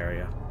this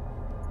area.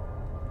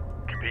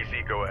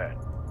 PC, go ahead.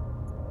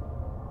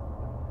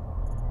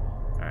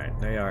 Alright,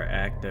 they are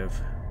active.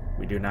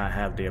 We do not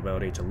have the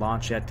ability to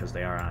launch yet because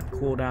they are on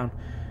cooldown.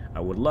 I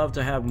would love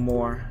to have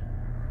more.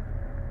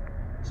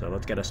 So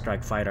let's get a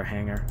strike fighter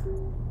hangar.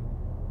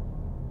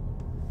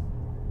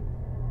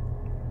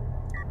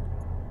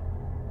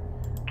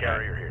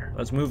 Carrier here.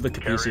 Let's move the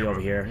Capisi Carrier over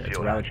here. movement. It's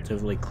Seal action.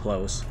 relatively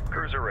close.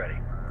 Cruiser ready.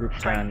 Group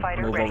Strike 10,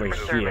 fighter move ready over for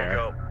service. here.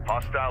 Go.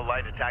 Hostile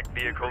light attack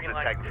vehicle Green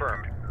light detected.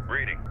 confirmed.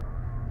 Reading.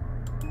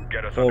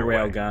 Get us Full underway.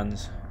 rail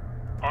guns.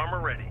 Armor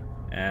ready.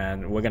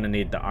 And we're gonna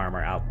need the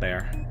armor out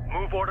there.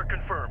 Move order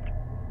confirmed.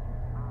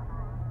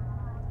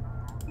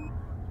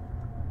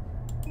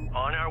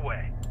 On our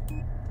way.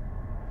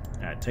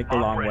 Alright, take the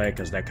long way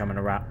because they're coming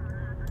around.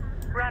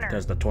 Runner.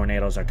 Because the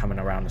tornadoes are coming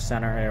around the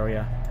center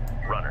area.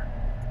 Runner.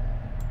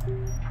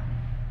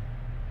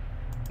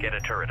 Get a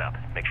turret up.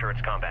 Make sure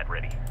it's combat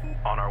ready.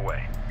 On our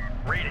way.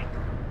 Reading.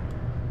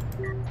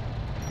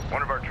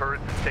 One of our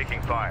turrets is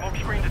taking fire. Smoke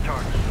screen to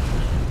target.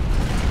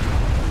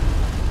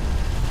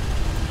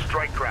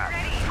 Strike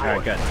craft.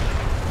 Alright, good.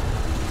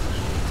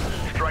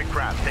 Strike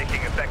craft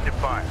taking effective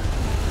fire.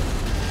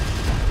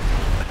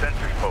 The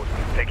sensors post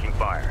is taking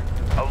fire.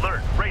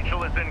 Alert!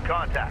 Rachel is in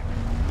contact.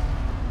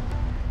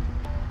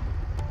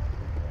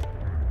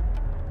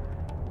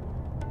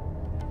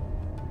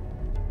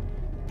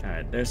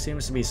 Alright, there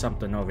seems to be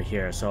something over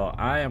here, so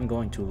I am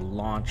going to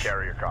launch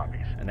Carrier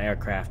copies. an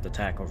aircraft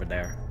attack over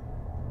there.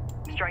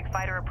 Strike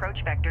fighter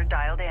approach vector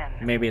dialed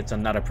in. Maybe it's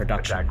another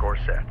production. Attack course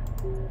set.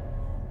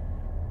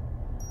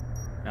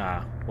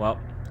 Well.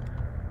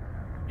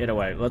 Either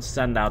way, let's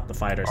send out the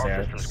fighters All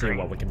there, systems see green.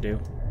 what we can do.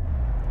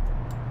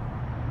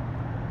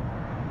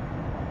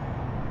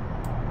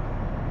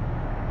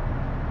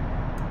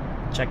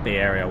 Check the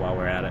area while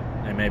we're at it.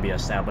 They may be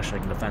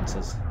establishing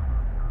defenses.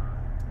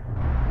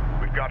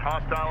 We've got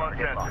hostile on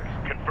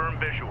sensors. Confirm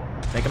visual.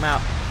 Take them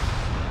out.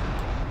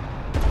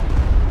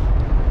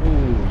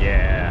 Ooh,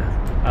 yeah.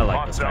 I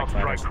like the Hostile strike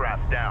strike fighters.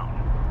 craft down.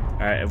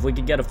 Alright, if we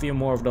could get a few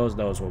more of those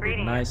will be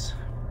Reading. nice.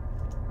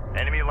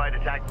 Enemy light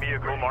attack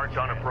vehicle marked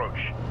on approach.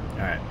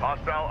 Alright.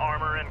 Hostile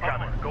armor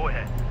incoming. Go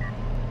ahead.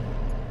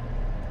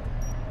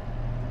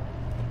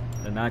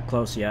 They're not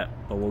close yet,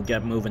 but we'll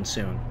get moving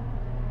soon.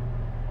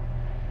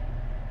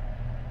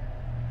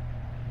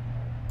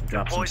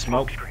 Drop some Deploy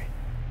smoke. screen.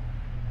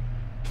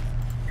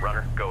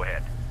 Runner, go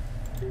ahead.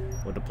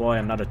 We'll deploy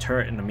another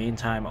turret in the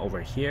meantime over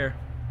here.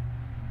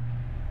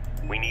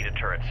 We need a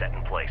turret set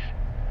in place.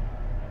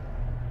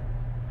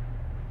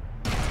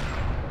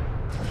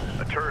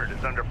 The turret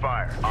is under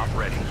fire. Op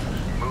ready.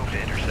 Move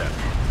to intercept.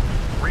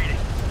 Reading.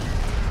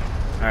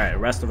 Alright,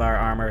 rest of our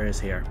armor is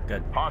here.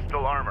 Good.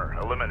 Hostile armor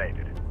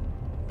eliminated.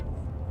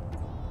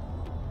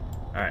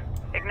 Alright,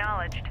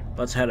 Acknowledged.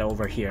 let's head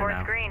over here Fourth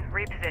now. green,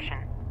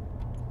 reposition.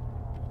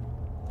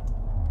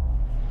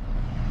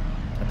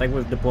 I think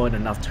we've deployed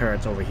enough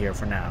turrets over here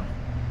for now.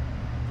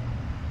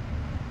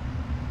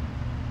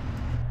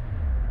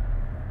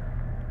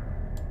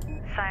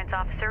 Science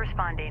officer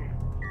responding.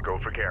 Go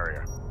for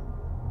carrier.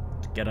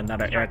 Get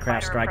another Strike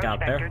aircraft fighter strike approach out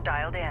vector there.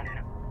 dialed in.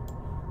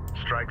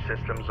 Strike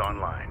systems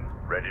online.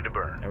 Ready to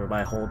burn.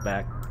 Everybody hold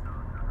back.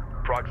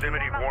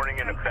 Proximity warning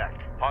in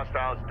effect.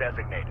 Hostiles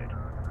designated.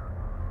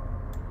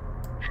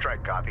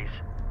 Strike copies.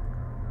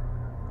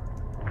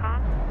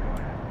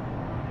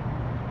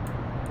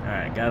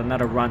 Alright, got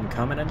another run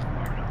coming in.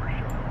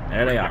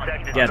 There they are.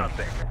 Detected Get them.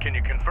 something. Can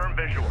you confirm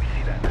visual?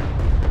 See that?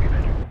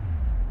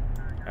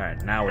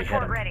 Alright, now we hit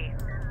Support them. ready.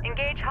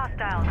 Engage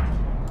hostiles.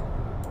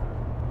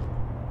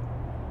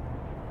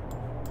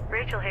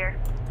 Rachel here.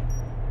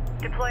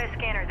 Deploy a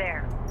scanner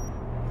there.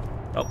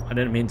 Oh, I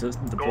didn't mean to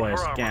deploy a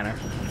for armor. scanner.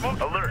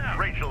 Alert!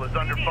 Rachel is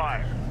under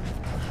fire.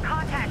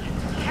 Contact.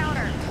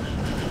 Counter.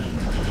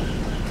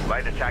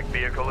 Light attack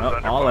vehicle is Oh,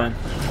 under all fire. in.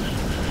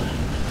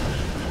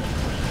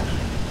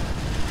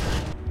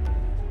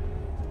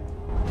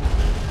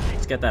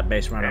 Let's get that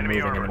base runner Enemy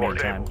moving in the armor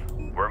meantime.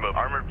 disabled. We're moving.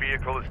 Armored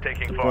vehicle is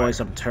taking Deploy fire.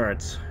 some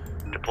turrets.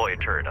 Deploy a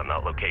turret on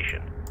that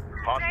location.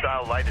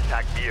 Hostile light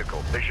attack vehicle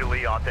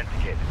visually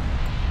authenticated.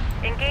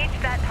 Engage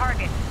that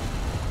target.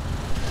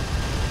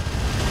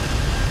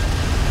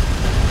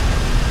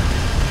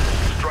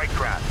 Strike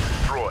craft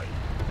destroyed.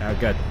 Oh,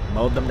 good.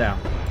 Mowed them down.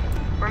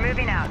 We're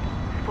moving out.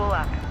 Spool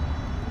up.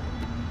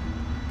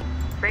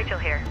 Rachel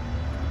here.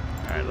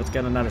 Alright, let's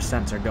get another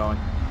sensor going.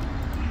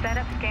 Set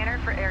up scanner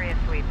for area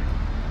sweep.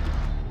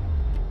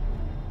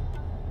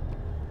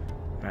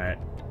 Alright.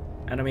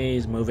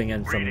 Enemies moving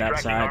in from Reading. that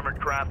Tracking side. armored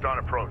craft on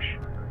approach.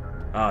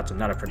 Oh, it's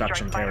another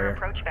production Strike fighter carrier.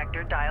 approach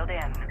vector dialed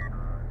in.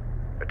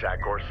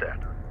 Attack course set.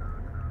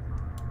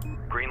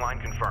 Green line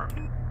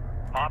confirmed.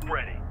 Op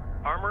ready.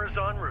 Armor is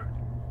en route.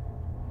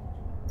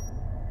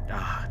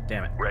 Ah,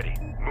 damn it. Ready.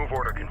 Move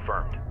order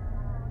confirmed.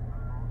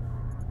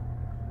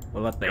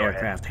 We'll let the Go ahead.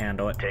 aircraft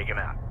handle it. Take him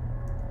out.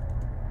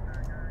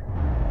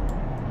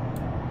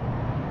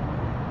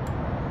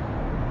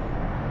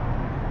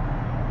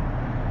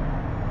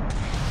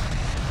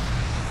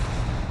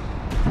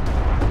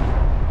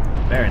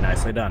 Very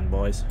nicely done,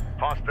 boys.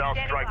 Hostile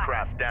Standing strike by.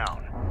 craft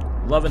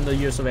down. Loving the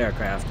use of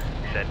aircraft.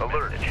 Set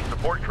Alert. message.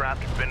 Support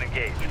craft has been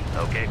engaged.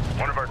 Okay.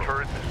 One of our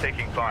turrets is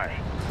taking fire.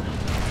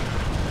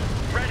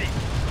 Ready.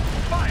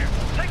 Fire.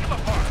 Take them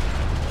apart.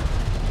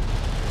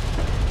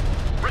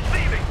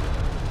 Receiving.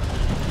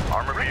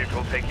 Armor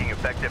vehicle taking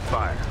effective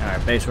fire.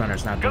 Alright, base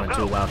runner's not doing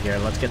too well here.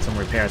 Let's get some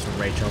repairs from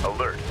Rachel.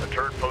 Alert. A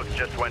turret post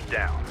just went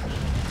down.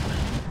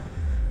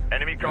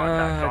 Enemy I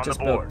contacts just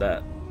on the built board.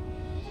 that.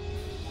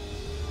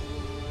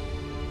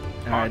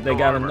 Alright, they Hostile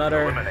got armor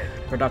another eliminated.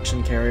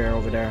 production carrier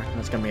over there.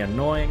 That's gonna be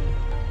annoying.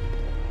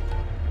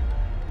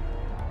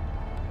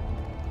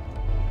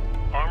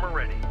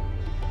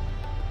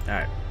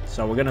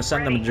 So we're gonna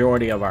send the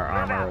majority of our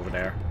armor over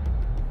there.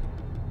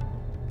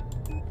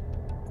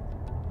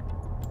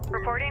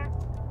 Reporting.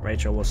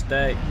 Rachel will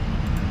stay.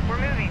 We're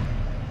moving.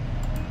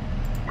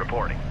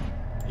 Reporting.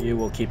 You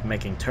will keep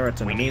making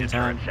turrets in the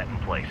meantime. Set in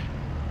place.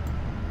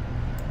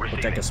 We'll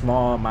take a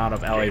small amount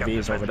of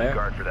LAVs over there.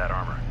 Guard for that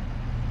armor.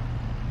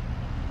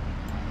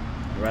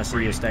 The rest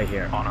of you stay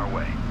here. On our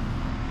way.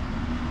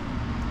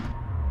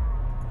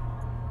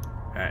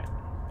 Alright.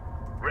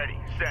 Ready.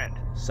 Send.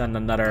 Send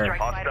another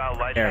Hostile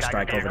light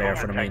airstrike over there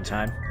for the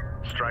meantime.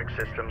 Strike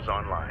systems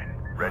online.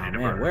 Ready Oh to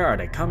man, burn. where are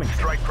they coming from?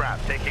 Strike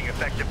craft taking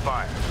effective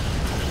fire.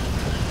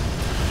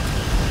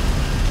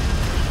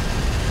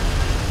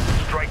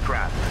 Strike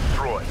craft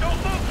destroyed. Don't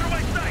move through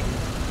my sight.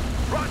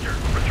 Roger.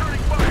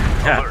 Returning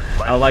fire.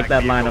 Alert. I like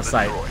that line of vehicle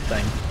sight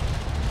destroyed.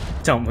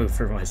 thing. Don't move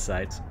through my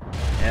sights.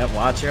 Yeah,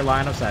 watch your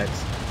line of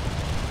sights.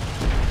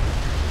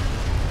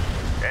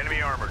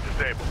 Enemy armor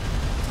disabled.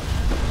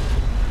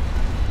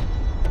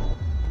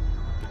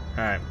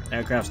 Alright,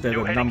 aircraft's did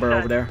New a heading number set.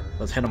 over there.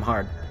 Let's hit them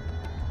hard.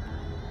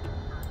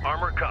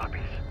 Armor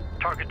copies.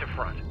 Target to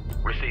front.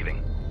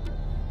 Receiving.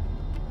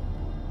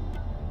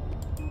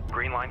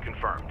 Green line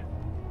confirmed.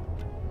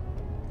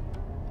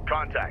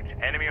 Contact.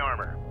 Enemy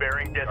armor.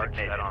 Bearing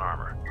designated. Set on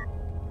armor.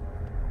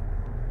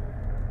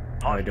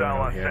 How are we doing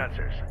Hostile over on here?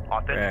 sensors.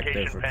 Authentication Reactive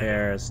pending.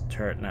 repairs,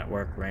 turret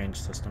network, range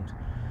systems.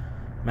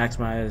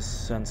 Maximize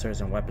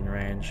sensors and weapon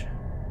range.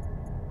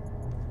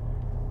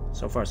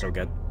 So far, so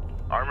good.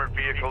 Armored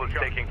vehicle is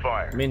taking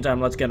fire.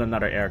 Meantime, let's get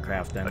another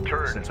aircraft A in,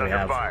 turret since is we under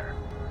have... fire.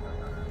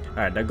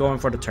 Alright, they're going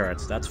for the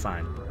turrets, that's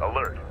fine.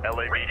 Alert.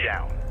 LAV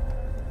down.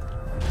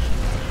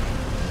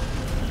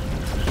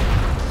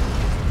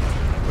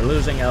 We're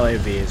losing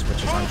LAVs, which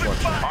is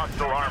unfortunate.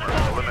 Hostile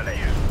armor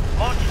eliminated.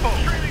 Launch foe.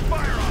 Streaming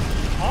fire on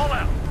us. All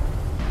out.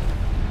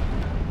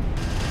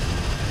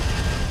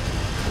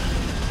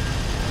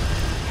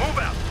 Move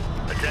out.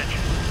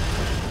 Attention.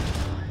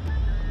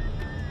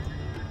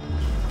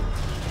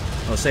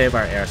 We'll save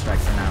our airstrike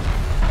for now.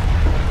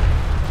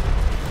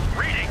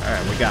 Reading.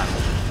 Alright, we got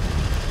them.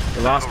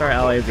 We lost our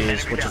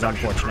LAVs, which is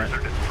unfortunate.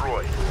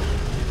 Destroyed.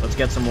 Let's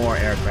get some more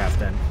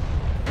aircraft in.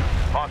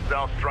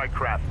 Hostile strike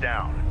craft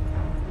down.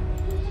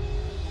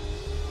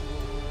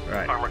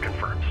 Alright, Armor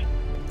confirms.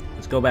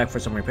 let's go back for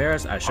some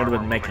repairs. I should have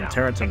been making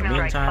turrets in the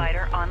Strike meantime.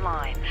 fighter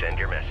online. Send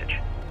your message.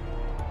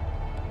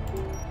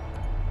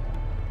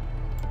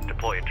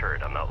 Deploy a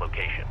turret on that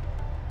location.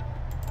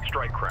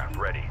 Strike craft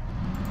ready.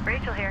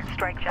 Rachel here.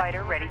 Strike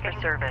fighter ready for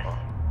service.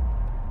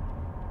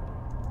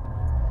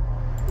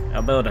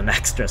 I'll build an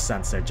extra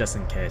sensor just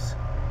in case.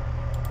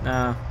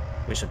 Nah,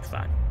 we should be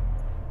fine.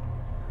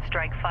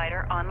 Strike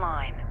fighter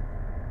online.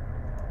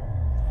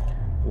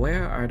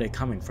 Where are they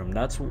coming from?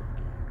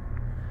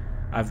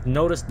 I've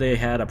noticed they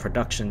had a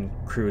production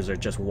cruiser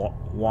just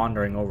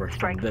wandering over from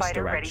Strike this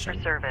fighter ready for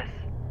direction. service.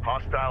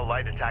 Hostile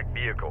light attack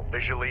vehicle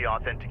visually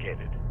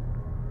authenticated.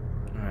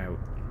 Alright,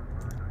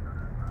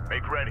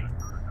 Make ready.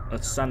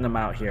 let's send them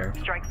out here.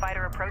 Strike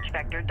fighter approach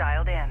vector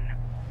dialed in.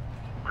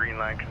 Green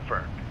line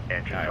confirmed.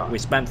 Engine Alright, on. we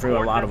spent through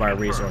a lot of our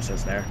Coordinates confirmed.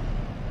 resources there.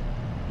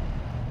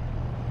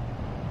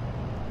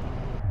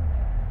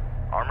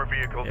 Armor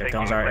vehicle Here taking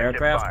comes our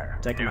effective aircraft. fire.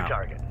 Take 'em New out.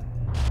 target.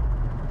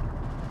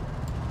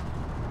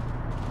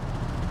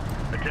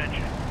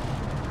 Attention.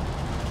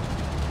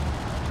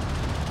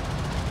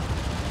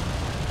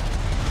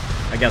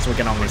 I guess we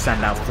can only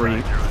send out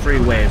three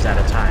waves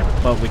at a time,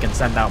 but we can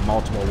send out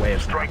multiple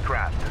waves now. Strike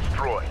craft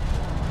destroyed.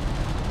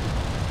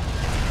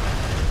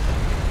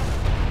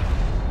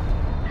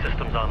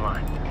 Systems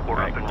online. We're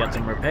up and Alright, get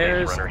some running.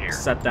 repairs, Base runner here.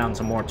 set down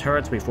some more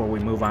turrets before we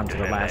move on to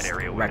the Defend that last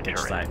area with a wreckage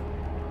turret. site.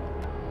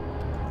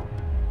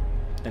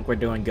 I think we're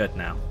doing good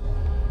now.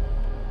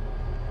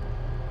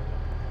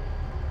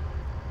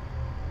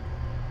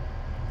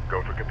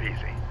 Go for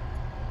Capizzi.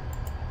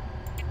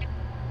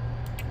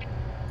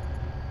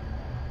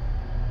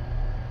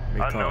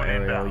 Recall Unknown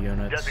aerial inbound.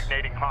 units.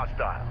 Designating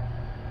hostile.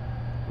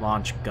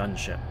 Launch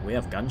gunship. We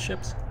have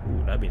gunships?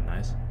 Ooh, that'd be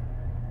nice.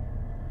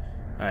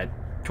 Alright,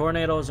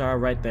 tornadoes are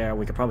right there.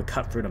 We could probably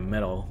cut through the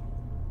middle.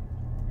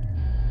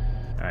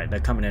 Alright, they're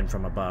coming in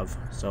from above.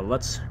 So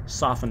let's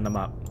soften them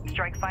up.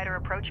 Strike fighter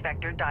approach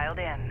vector dialed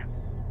in.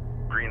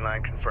 Green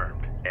line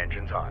confirmed.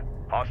 Engines hot.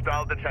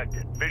 Hostile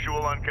detected.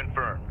 Visual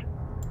unconfirmed.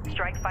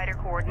 Strike fighter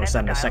We'll coordinates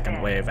send a dialed second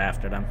in. wave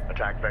after them.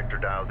 Attack vector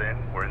dialed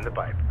in. We're in the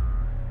pipe.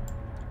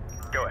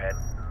 Go ahead.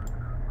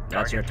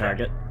 That's your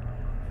Target target.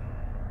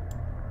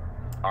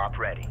 set. Op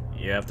ready.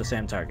 You have the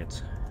same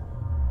targets.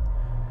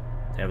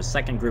 They have a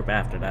second group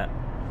after that.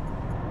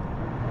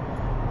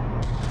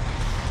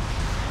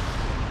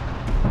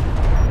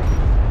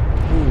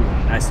 Ooh,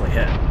 nicely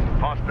hit.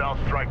 Hostile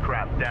strike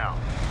craft down.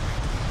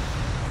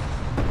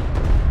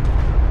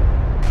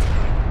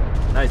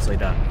 Nicely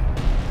done.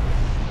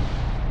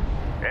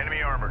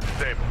 Enemy armor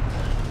disabled.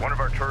 One of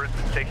our turrets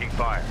is taking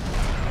fire.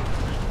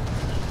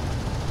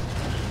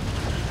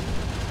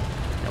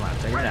 Come on,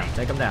 take him down,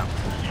 take him down.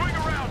 Swing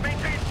around,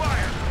 maintain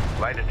fire.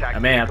 Light attack I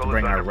may have to vehicle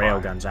bring is our under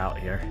fire. railguns out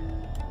here.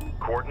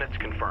 Coordinates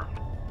confirmed.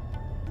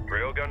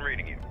 Railgun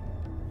reading you.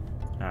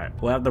 Alright,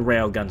 we'll have the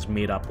railguns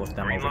meet up with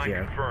them Green over line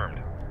here.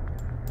 confirmed.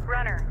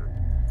 Runner.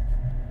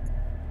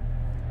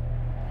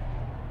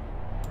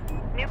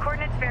 New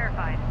coordinates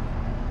verified.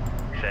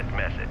 Send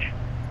message.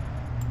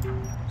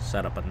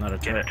 Set up another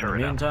Get a turret in turret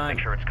the up. meantime.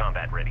 Make sure it's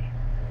combat ready.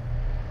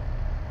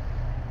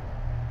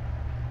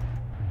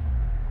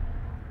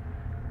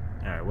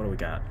 Alright, what do we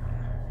got?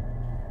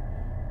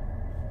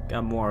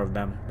 Got more of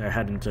them. They're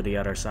heading to the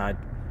other side.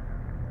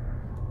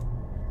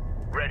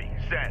 Ready,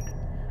 send.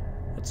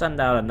 Let's send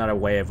out another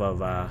wave of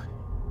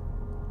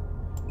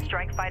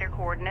Strike fighter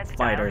coordinates.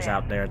 fighters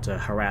dialed out there to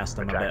harass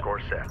them a Attack bit.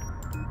 course set.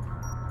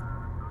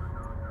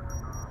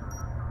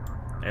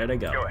 There they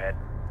go. Go ahead.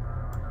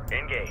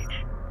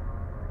 Engage.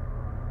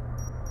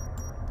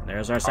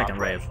 There's our second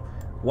Operate. wave.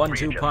 1-2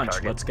 Readjust punch.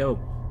 target. Let's go.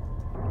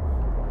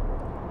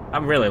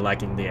 I'm really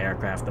liking the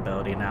aircraft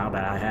ability now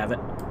that I have it.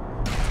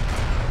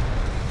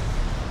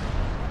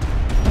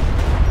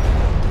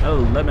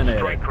 Eliminated.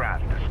 Strike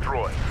craft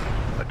destroyed.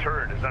 A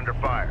turret is under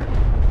fire.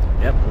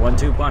 Yep,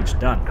 1-2 punch.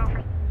 Done. Go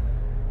for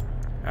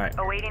Alright.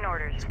 awaiting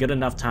orders. It's good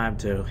enough time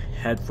to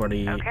head for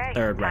the Okay,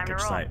 third time to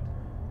wreckage roll. site.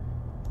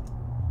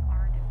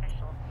 Orange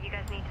official. You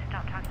guys need to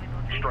stop talking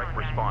about Strike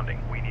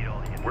responding. We need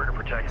all the. We're to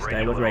protect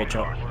Stay with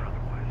Rachel. Off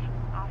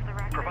the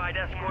record. Provide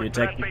escort You to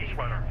take- that base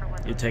runner.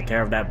 You take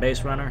care of that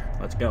base runner.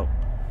 Let's go.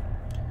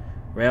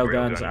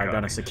 Railguns Railgun are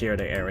going to copies. secure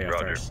the area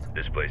first.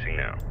 Displacing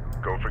now.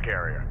 Go for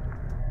carrier.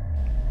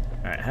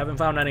 Alright, haven't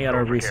found any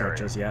other Go for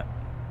researchers yet.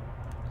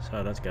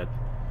 So that's good.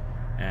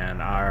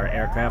 And our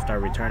aircraft are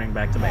returning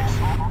back to base.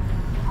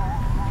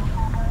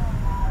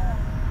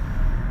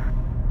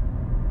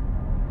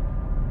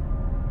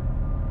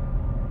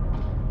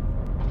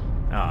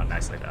 Oh,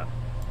 nicely done.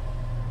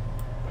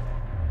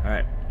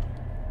 Alright.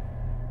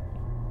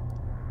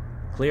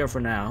 Clear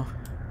for now.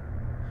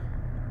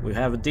 We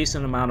have a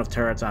decent amount of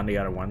turrets on the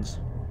other ones.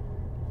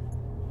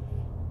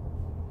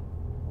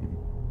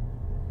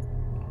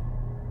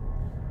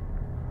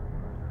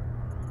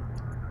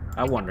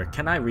 I wonder,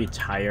 can I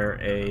retire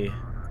a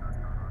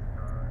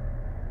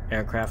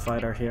aircraft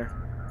fighter here?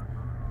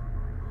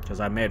 Because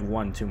I made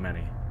one too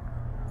many.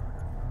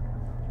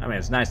 I mean,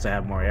 it's nice to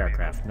have more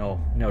aircraft, no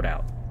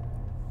doubt.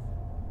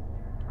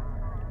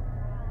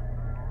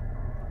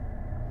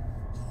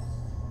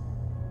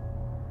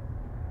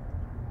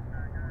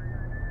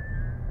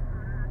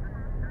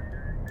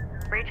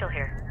 Rachel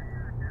here.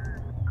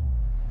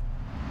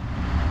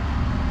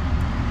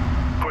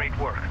 Great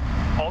work.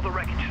 All the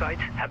wreckage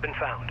sites have been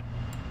found.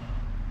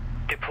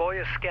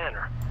 Deploy a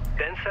scanner,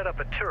 then set up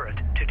a turret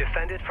to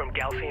defend it from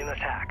Gaalsien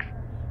attacks.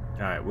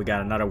 Alright, we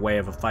got another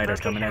wave of fighters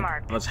Location coming in.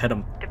 marked. Let's hit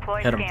them.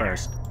 Deploy Hit them scanner.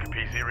 first.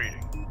 PC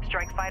reading.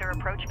 Strike fighter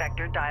approach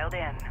vector dialed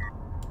in.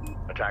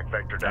 Attack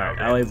vector Alright,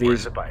 dialed in.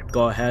 Where's the LAVs, pipe?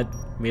 go ahead.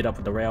 Meet up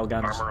with the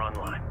railguns. Armor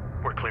online.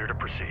 We're clear to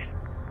proceed.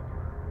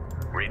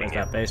 Reading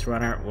There's that base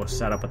runner. We'll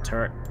set up a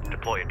turret.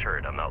 Deploy a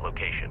turret on that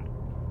location.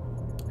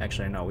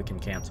 Actually, no, we can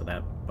cancel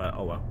that, but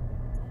oh well.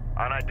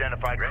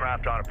 Unidentified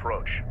craft on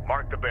approach.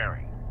 Mark the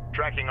bearing.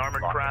 Tracking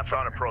armored craft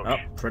on approach. Oh,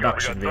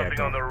 production we got something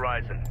vehicle. on the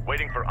horizon.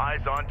 Waiting for eyes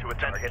on to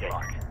authenticate.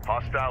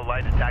 Hostile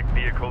light attack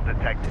vehicle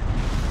detected.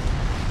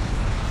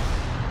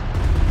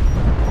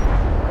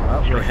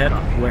 Well,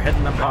 we're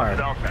hitting them hard.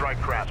 Hostile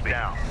strike craft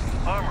down.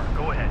 Armor,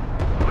 go ahead.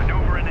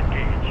 Maneuver and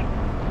engage.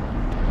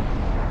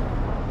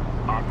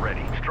 Op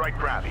ready. Strike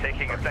craft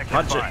taking effective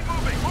Punch it. fire.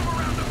 Move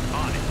around them.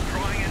 On it.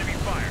 Drawing enemy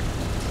fire.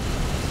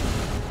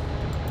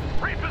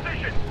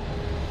 Reposition.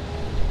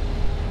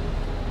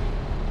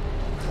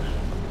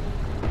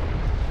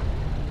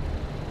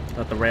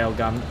 Let the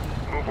railguns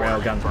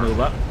move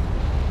up.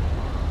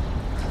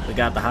 We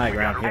got the high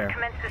ground here.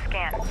 Commence the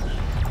scan.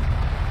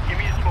 Give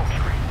me a smoke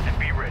screen and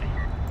be ready.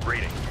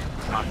 Reading.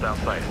 Hostile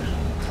sighted.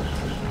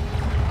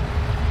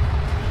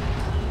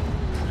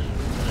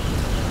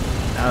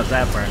 How's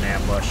that for an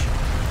ambush?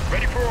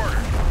 Ready for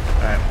order.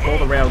 Alright, pull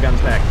the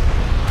railguns back.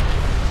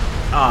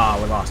 Ah,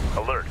 we lost them.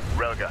 Alert.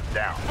 Railgun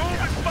down.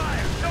 Move and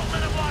fire. Don't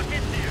let them lock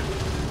into you.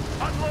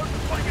 Unload the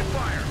flanking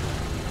fire.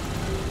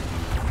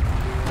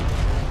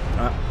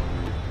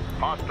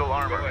 Hostile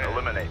armor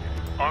eliminated.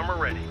 Armor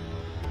ready.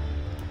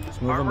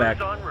 Let's move them Armor back.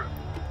 is en route.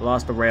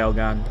 Lost a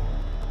railgun.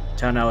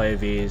 10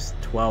 LAVs,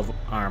 12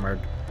 armored.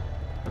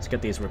 Let's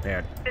get these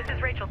repaired. This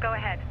is Rachel. Go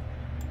ahead.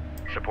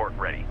 Support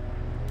ready.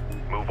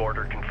 Move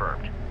order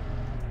confirmed.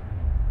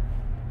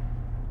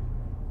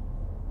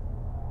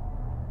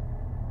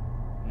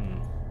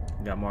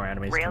 Got more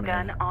enemies coming in.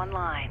 Railgun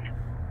online.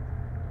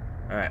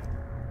 Alright.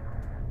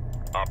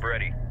 Op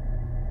ready.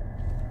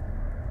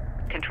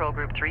 Control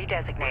group 3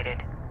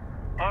 designated.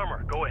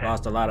 Armor, go ahead.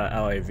 Lost a lot of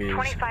LAVs.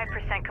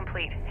 25%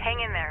 complete. Hang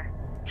in there.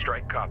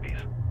 Strike copies.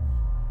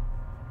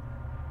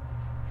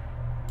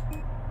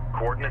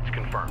 Coordinates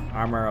confirmed.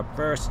 Armor up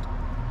first.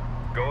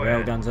 Go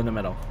ahead. Railguns in the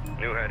middle.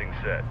 New heading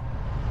set.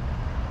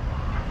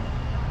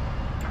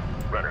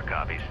 Runner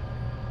copies.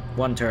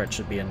 One turret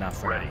should be enough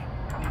for Ready. now.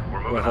 We're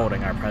moving We're up.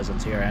 holding our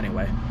presence here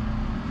anyway.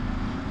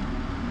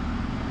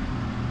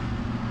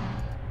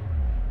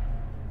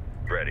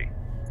 Ready.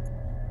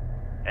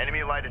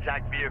 Enemy light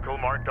attack vehicle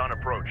marked on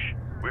approach.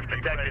 We've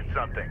detected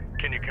something.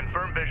 Can you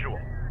confirm visual?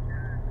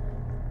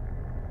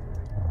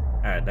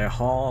 Alright, they're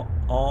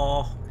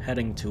all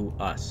heading to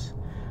us.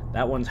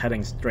 That one's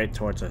heading straight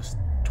towards a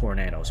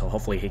tornado, so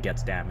hopefully he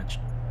gets damaged.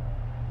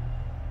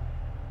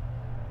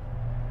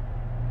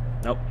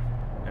 Nope.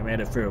 They made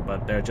it through,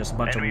 but they're just a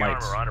bunch Enemy of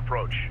lights. armor on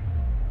approach.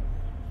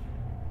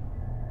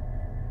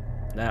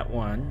 That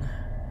one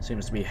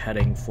seems to be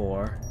heading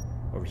for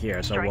over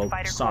here, so we'll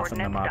soften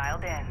them up.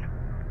 Dialed in.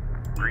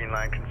 Green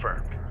line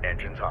confirmed.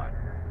 Engines hot.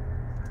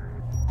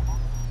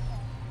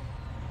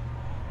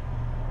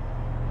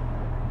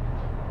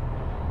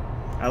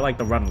 I like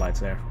the run lights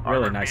there. Really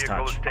Armored nice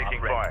vehicle touch. is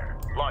taking fire.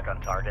 Lock on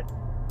target.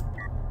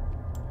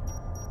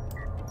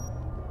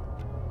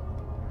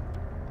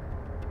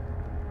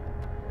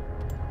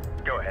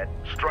 Go ahead.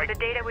 Strike. The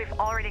data we've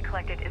already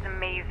collected is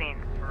amazing.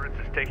 Turrets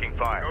is taking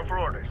fire. Go for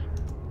orders.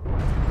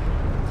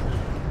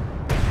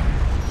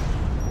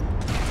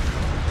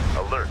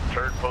 Alert.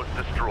 Turret post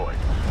destroyed.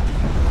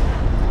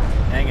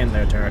 Hang in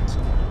there, turrets.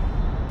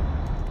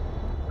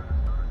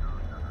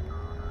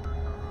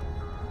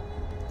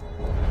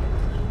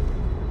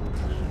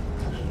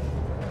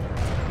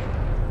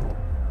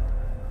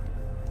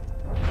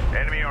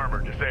 Enemy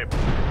armor disabled.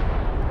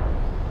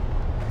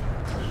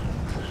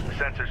 The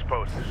sensors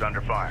post is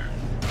under fire.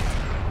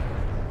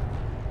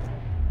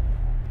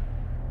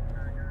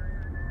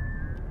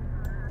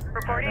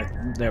 Reporting.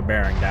 They're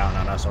bearing down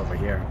on us over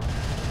here.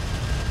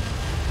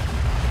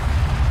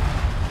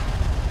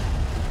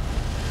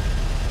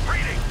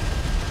 Reading.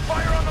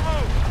 Fire on the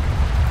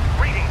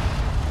move. Reading.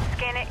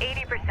 Scan at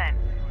 80%.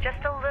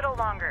 Just a little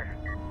longer.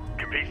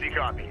 Capisi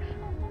copies.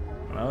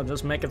 Well,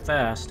 just make it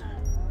fast.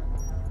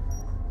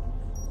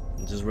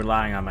 I'm just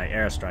relying on my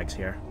airstrikes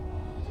here.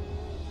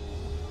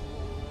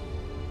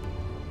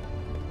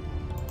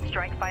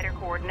 Strike fighter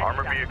coordinates.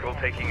 Armor vehicle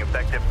taking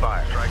effective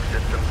fire. Strike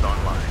systems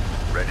online.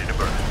 Ready to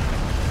burn.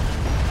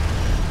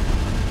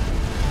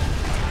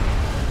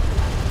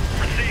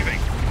 Receiving.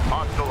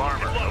 Hostile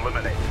armor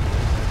eliminated.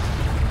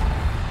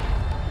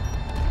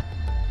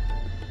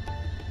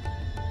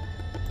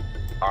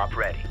 Op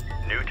ready.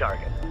 New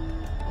target.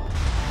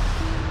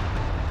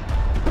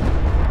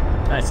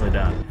 Nicely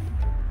done.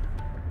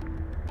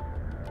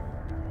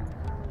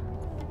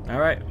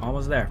 Alright,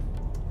 almost there.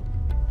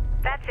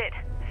 That's it.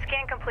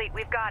 Scan complete.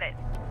 We've got it.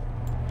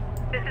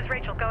 This is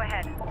Rachel. Go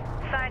ahead.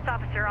 Science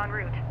officer en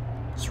route.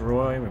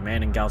 Destroy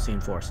remaining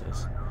Gaalsien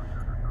forces.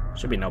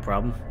 Should be no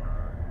problem.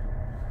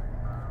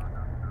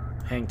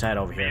 Hang tight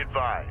over Be here.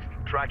 advised.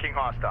 Tracking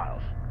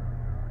hostiles.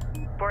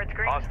 Board's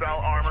green. Hostile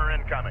armor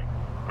incoming.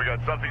 We got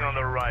something on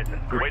the horizon.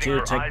 Group Waiting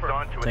 2, for eyes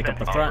on to take up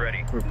the attention. front.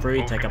 Ready. Group 3,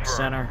 Move take up confirmed.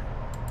 center.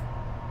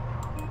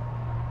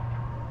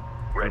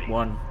 Ready. Group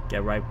 1,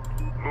 get right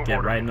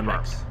order in the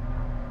confirmed. mix.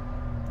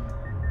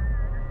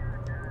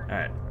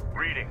 Alright,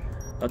 Reading.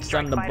 let's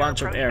send a Fighter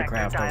bunch of approach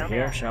aircraft vector over dialed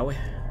here, in. shall we?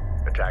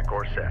 Attack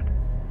course set.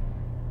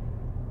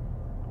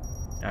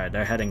 Alright,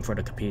 they're heading for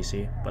the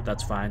Capisi, but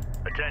that's fine.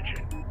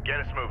 Attention. Get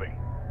us moving.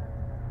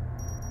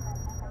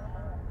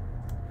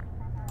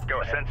 Go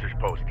ahead. Sensors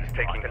post is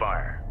taking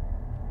fire.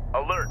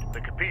 Alert. The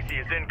Capisi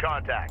is in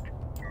contact.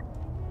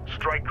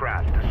 Strike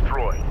craft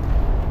destroyed.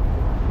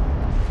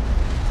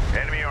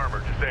 Enemy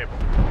armor disabled.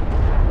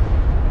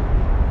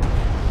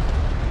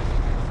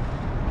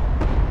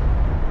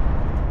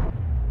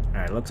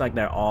 Alright, looks like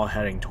they're all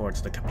heading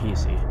towards the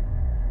Capisi.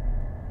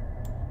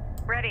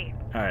 Ready.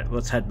 Alright,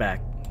 let's head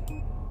back.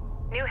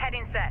 New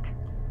heading set.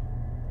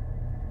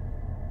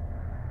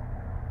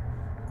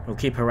 We'll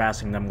keep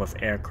harassing them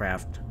with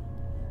aircraft.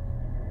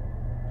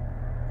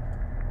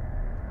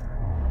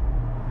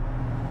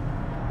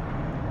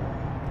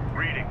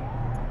 Reading.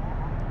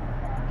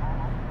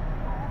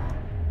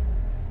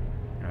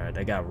 Alright,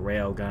 they got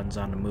rail guns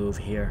on the move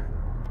here.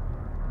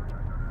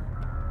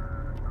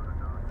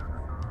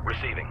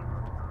 Receiving.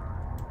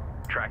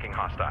 Tracking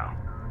hostile.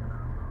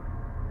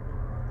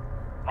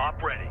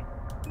 Op ready.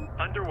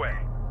 Underway.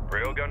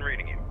 Railgun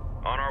reading you.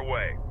 On our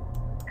way.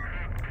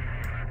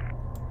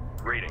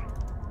 Reading.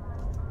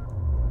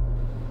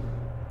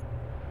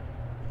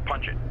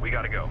 Punch it. We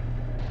gotta go.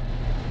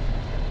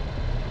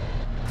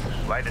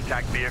 Light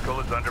attack vehicle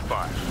is under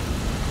fire.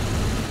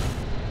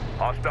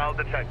 Hostile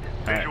detected.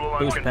 Visual Alright,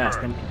 boost past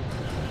unconfirmed. him.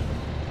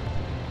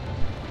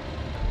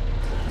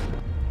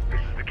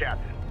 This is the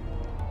captain.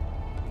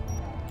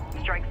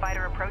 Strike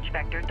fighter approach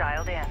vector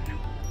dialed in.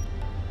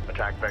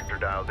 Attack vector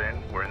dialed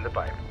in. We're in the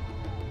pipe.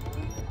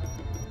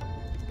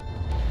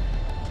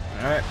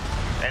 Alright,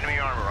 Enemy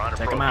armor on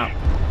take approach. them out.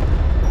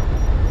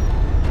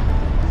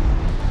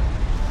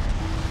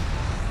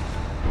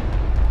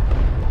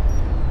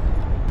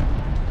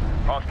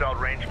 Hostile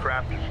range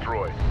craft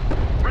destroyed.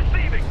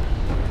 Receiving!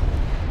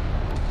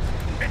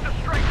 It's a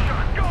straight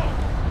shot,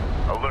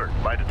 go! Alert,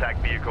 light attack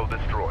vehicle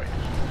destroyed.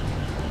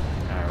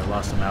 Alright, we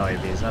lost some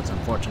LAVs, that's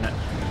unfortunate.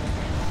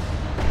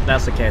 If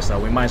that's the case though,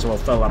 we might as well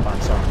fill up on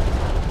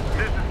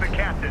This is the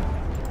captain.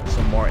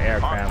 some more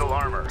aircraft. Hostile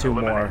armor 2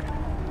 more. eliminated.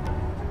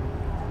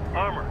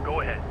 Armor,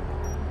 go ahead.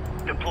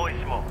 Deploy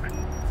smoke.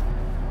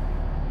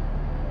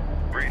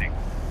 Reading.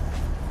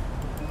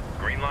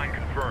 Green line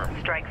confirmed.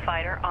 Strike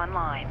fighter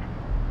online.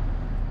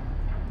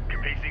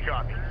 Kapisi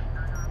copies.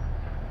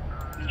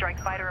 Strike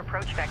fighter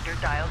approach vector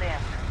dialed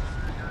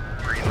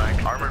in. Green line.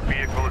 Armored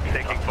vehicle is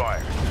taking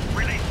fire.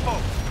 Release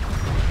smoke.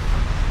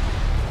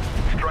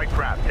 Strike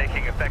craft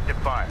taking effective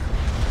fire.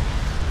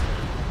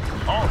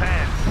 All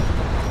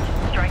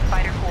hands. Strike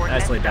fighter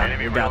coordinates. Nicely done.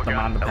 Enemy We got them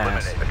railgun on the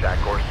pass. eliminated. Attack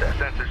course set.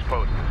 Sensors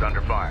post is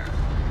under fire.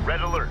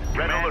 Red alert.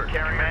 Red alert.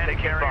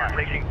 Carrier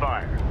taking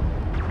fire.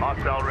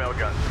 Hostile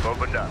railguns have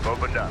opened up.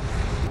 Opened up.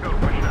 Go.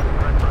 Pushing up.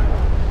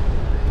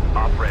 Front.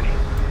 Op ready.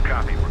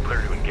 Copy. We're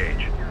clear to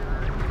engage.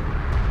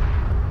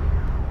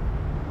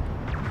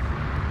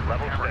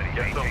 Level steady.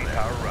 Just maintain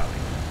power rally.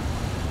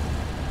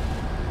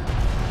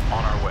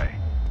 On our way.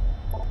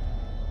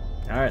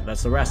 Alright,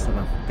 that's the rest of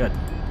them. Good.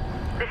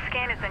 This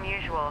scan is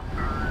unusual.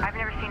 I've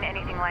never seen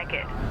anything like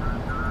it.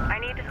 I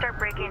need to start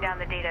breaking down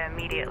the data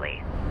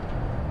immediately.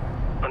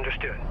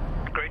 Understood.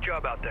 Great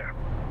job out there.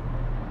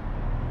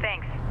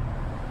 Thanks.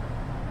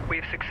 We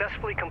have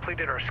successfully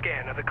completed our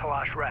scan of the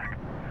Kalash wreck,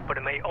 but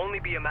it may only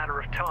be a matter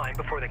of time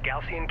before the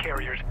Gaalsien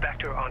carriers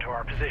vector onto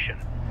our position.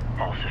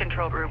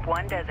 Control Group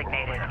 1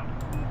 designated.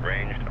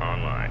 Ranged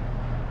online.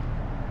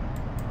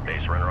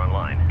 Base runner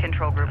online.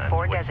 Control Group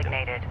 4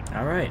 designated.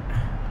 Alright.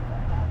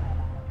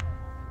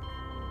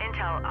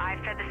 Intel, I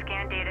fed the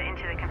scan data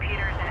into the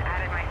computers and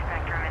added my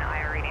spectrum and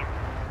IR readings.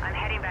 I'm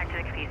heading back to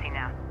the Kapisi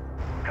now.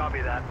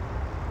 Copy that.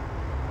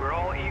 We're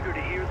all eager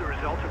to hear the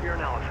results of your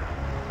analysis.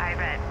 I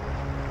bet.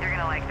 You're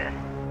gonna like this.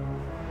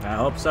 I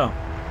hope so.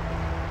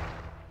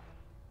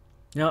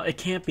 You know, it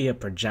can't be a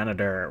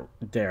progenitor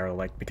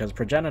derelict because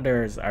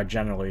progenitors are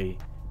generally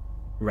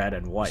red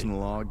and white. Personal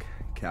log,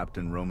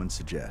 Captain Roman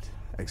Sajet,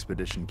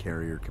 Expedition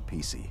Carrier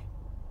Kapisi.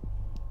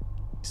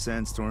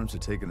 Sandstorms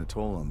have taken a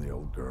toll on the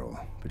old girl,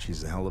 but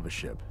she's a hell of a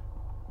ship.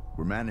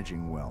 We're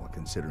managing well,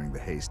 considering the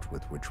haste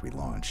with which we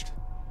launched.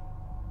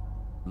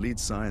 Lead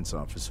science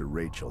officer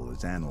Rachel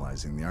is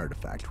analyzing the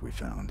artifact we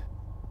found.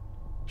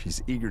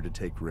 She's eager to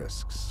take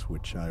risks,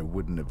 which I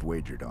wouldn't have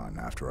wagered on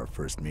after our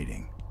first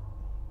meeting.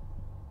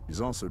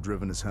 She's also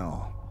driven as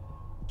hell.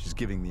 She's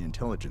giving the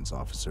intelligence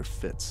officer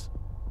fits.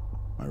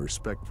 My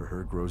respect for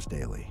her grows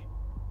daily.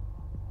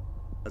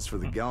 As for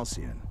the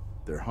Gaalsien,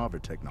 their hover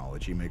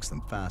technology makes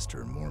them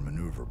faster and more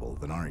maneuverable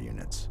than our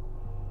units.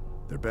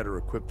 They're better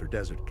equipped for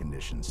desert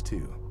conditions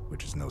too,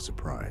 which is no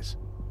surprise.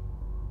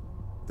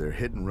 Their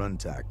hit-and-run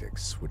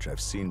tactics, which I've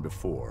seen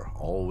before,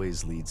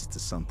 always leads to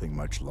something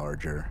much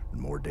larger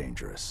and more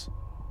dangerous.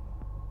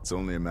 It's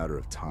only a matter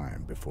of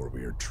time before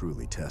we are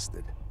truly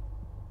tested.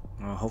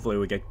 Well, hopefully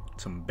we get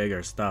some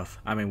bigger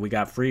stuff. I mean, we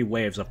got 3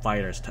 waves of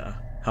fighters to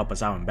help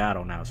us out in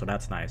battle now, so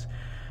that's nice.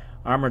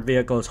 Armored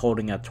vehicles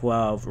holding at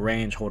 12,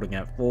 range holding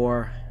at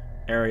 4,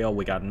 aerial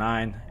we got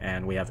 9,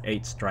 and we have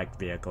 8 strike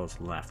vehicles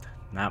left.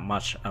 Not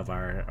much of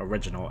our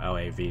original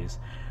LAVs,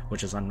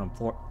 which is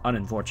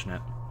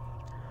unfortunate.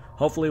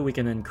 Hopefully we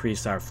can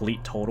increase our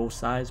fleet total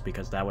size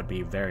because that would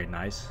be very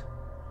nice.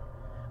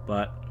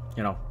 But,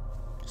 you know,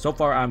 so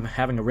far I'm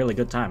having a really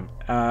good time.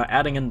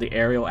 Adding in the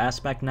aerial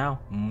aspect now,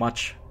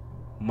 much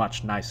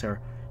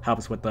nicer.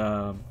 Helps with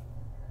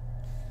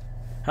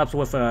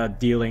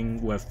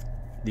dealing with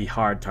the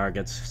hard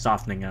targets,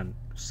 softening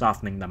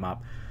them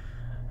up.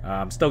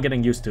 I'm still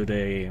getting used to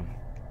the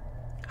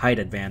height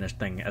advantage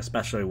thing,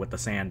 especially with the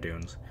sand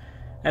dunes.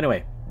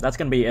 Anyway, that's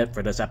going to be it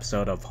for this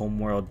episode of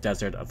Homeworld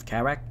Desert of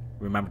Kharak.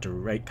 Remember to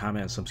rate,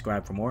 comment, and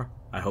subscribe for more.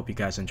 I hope you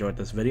guys enjoyed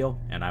this video,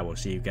 and I will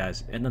see you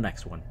guys in the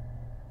next one.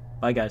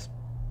 Bye, guys.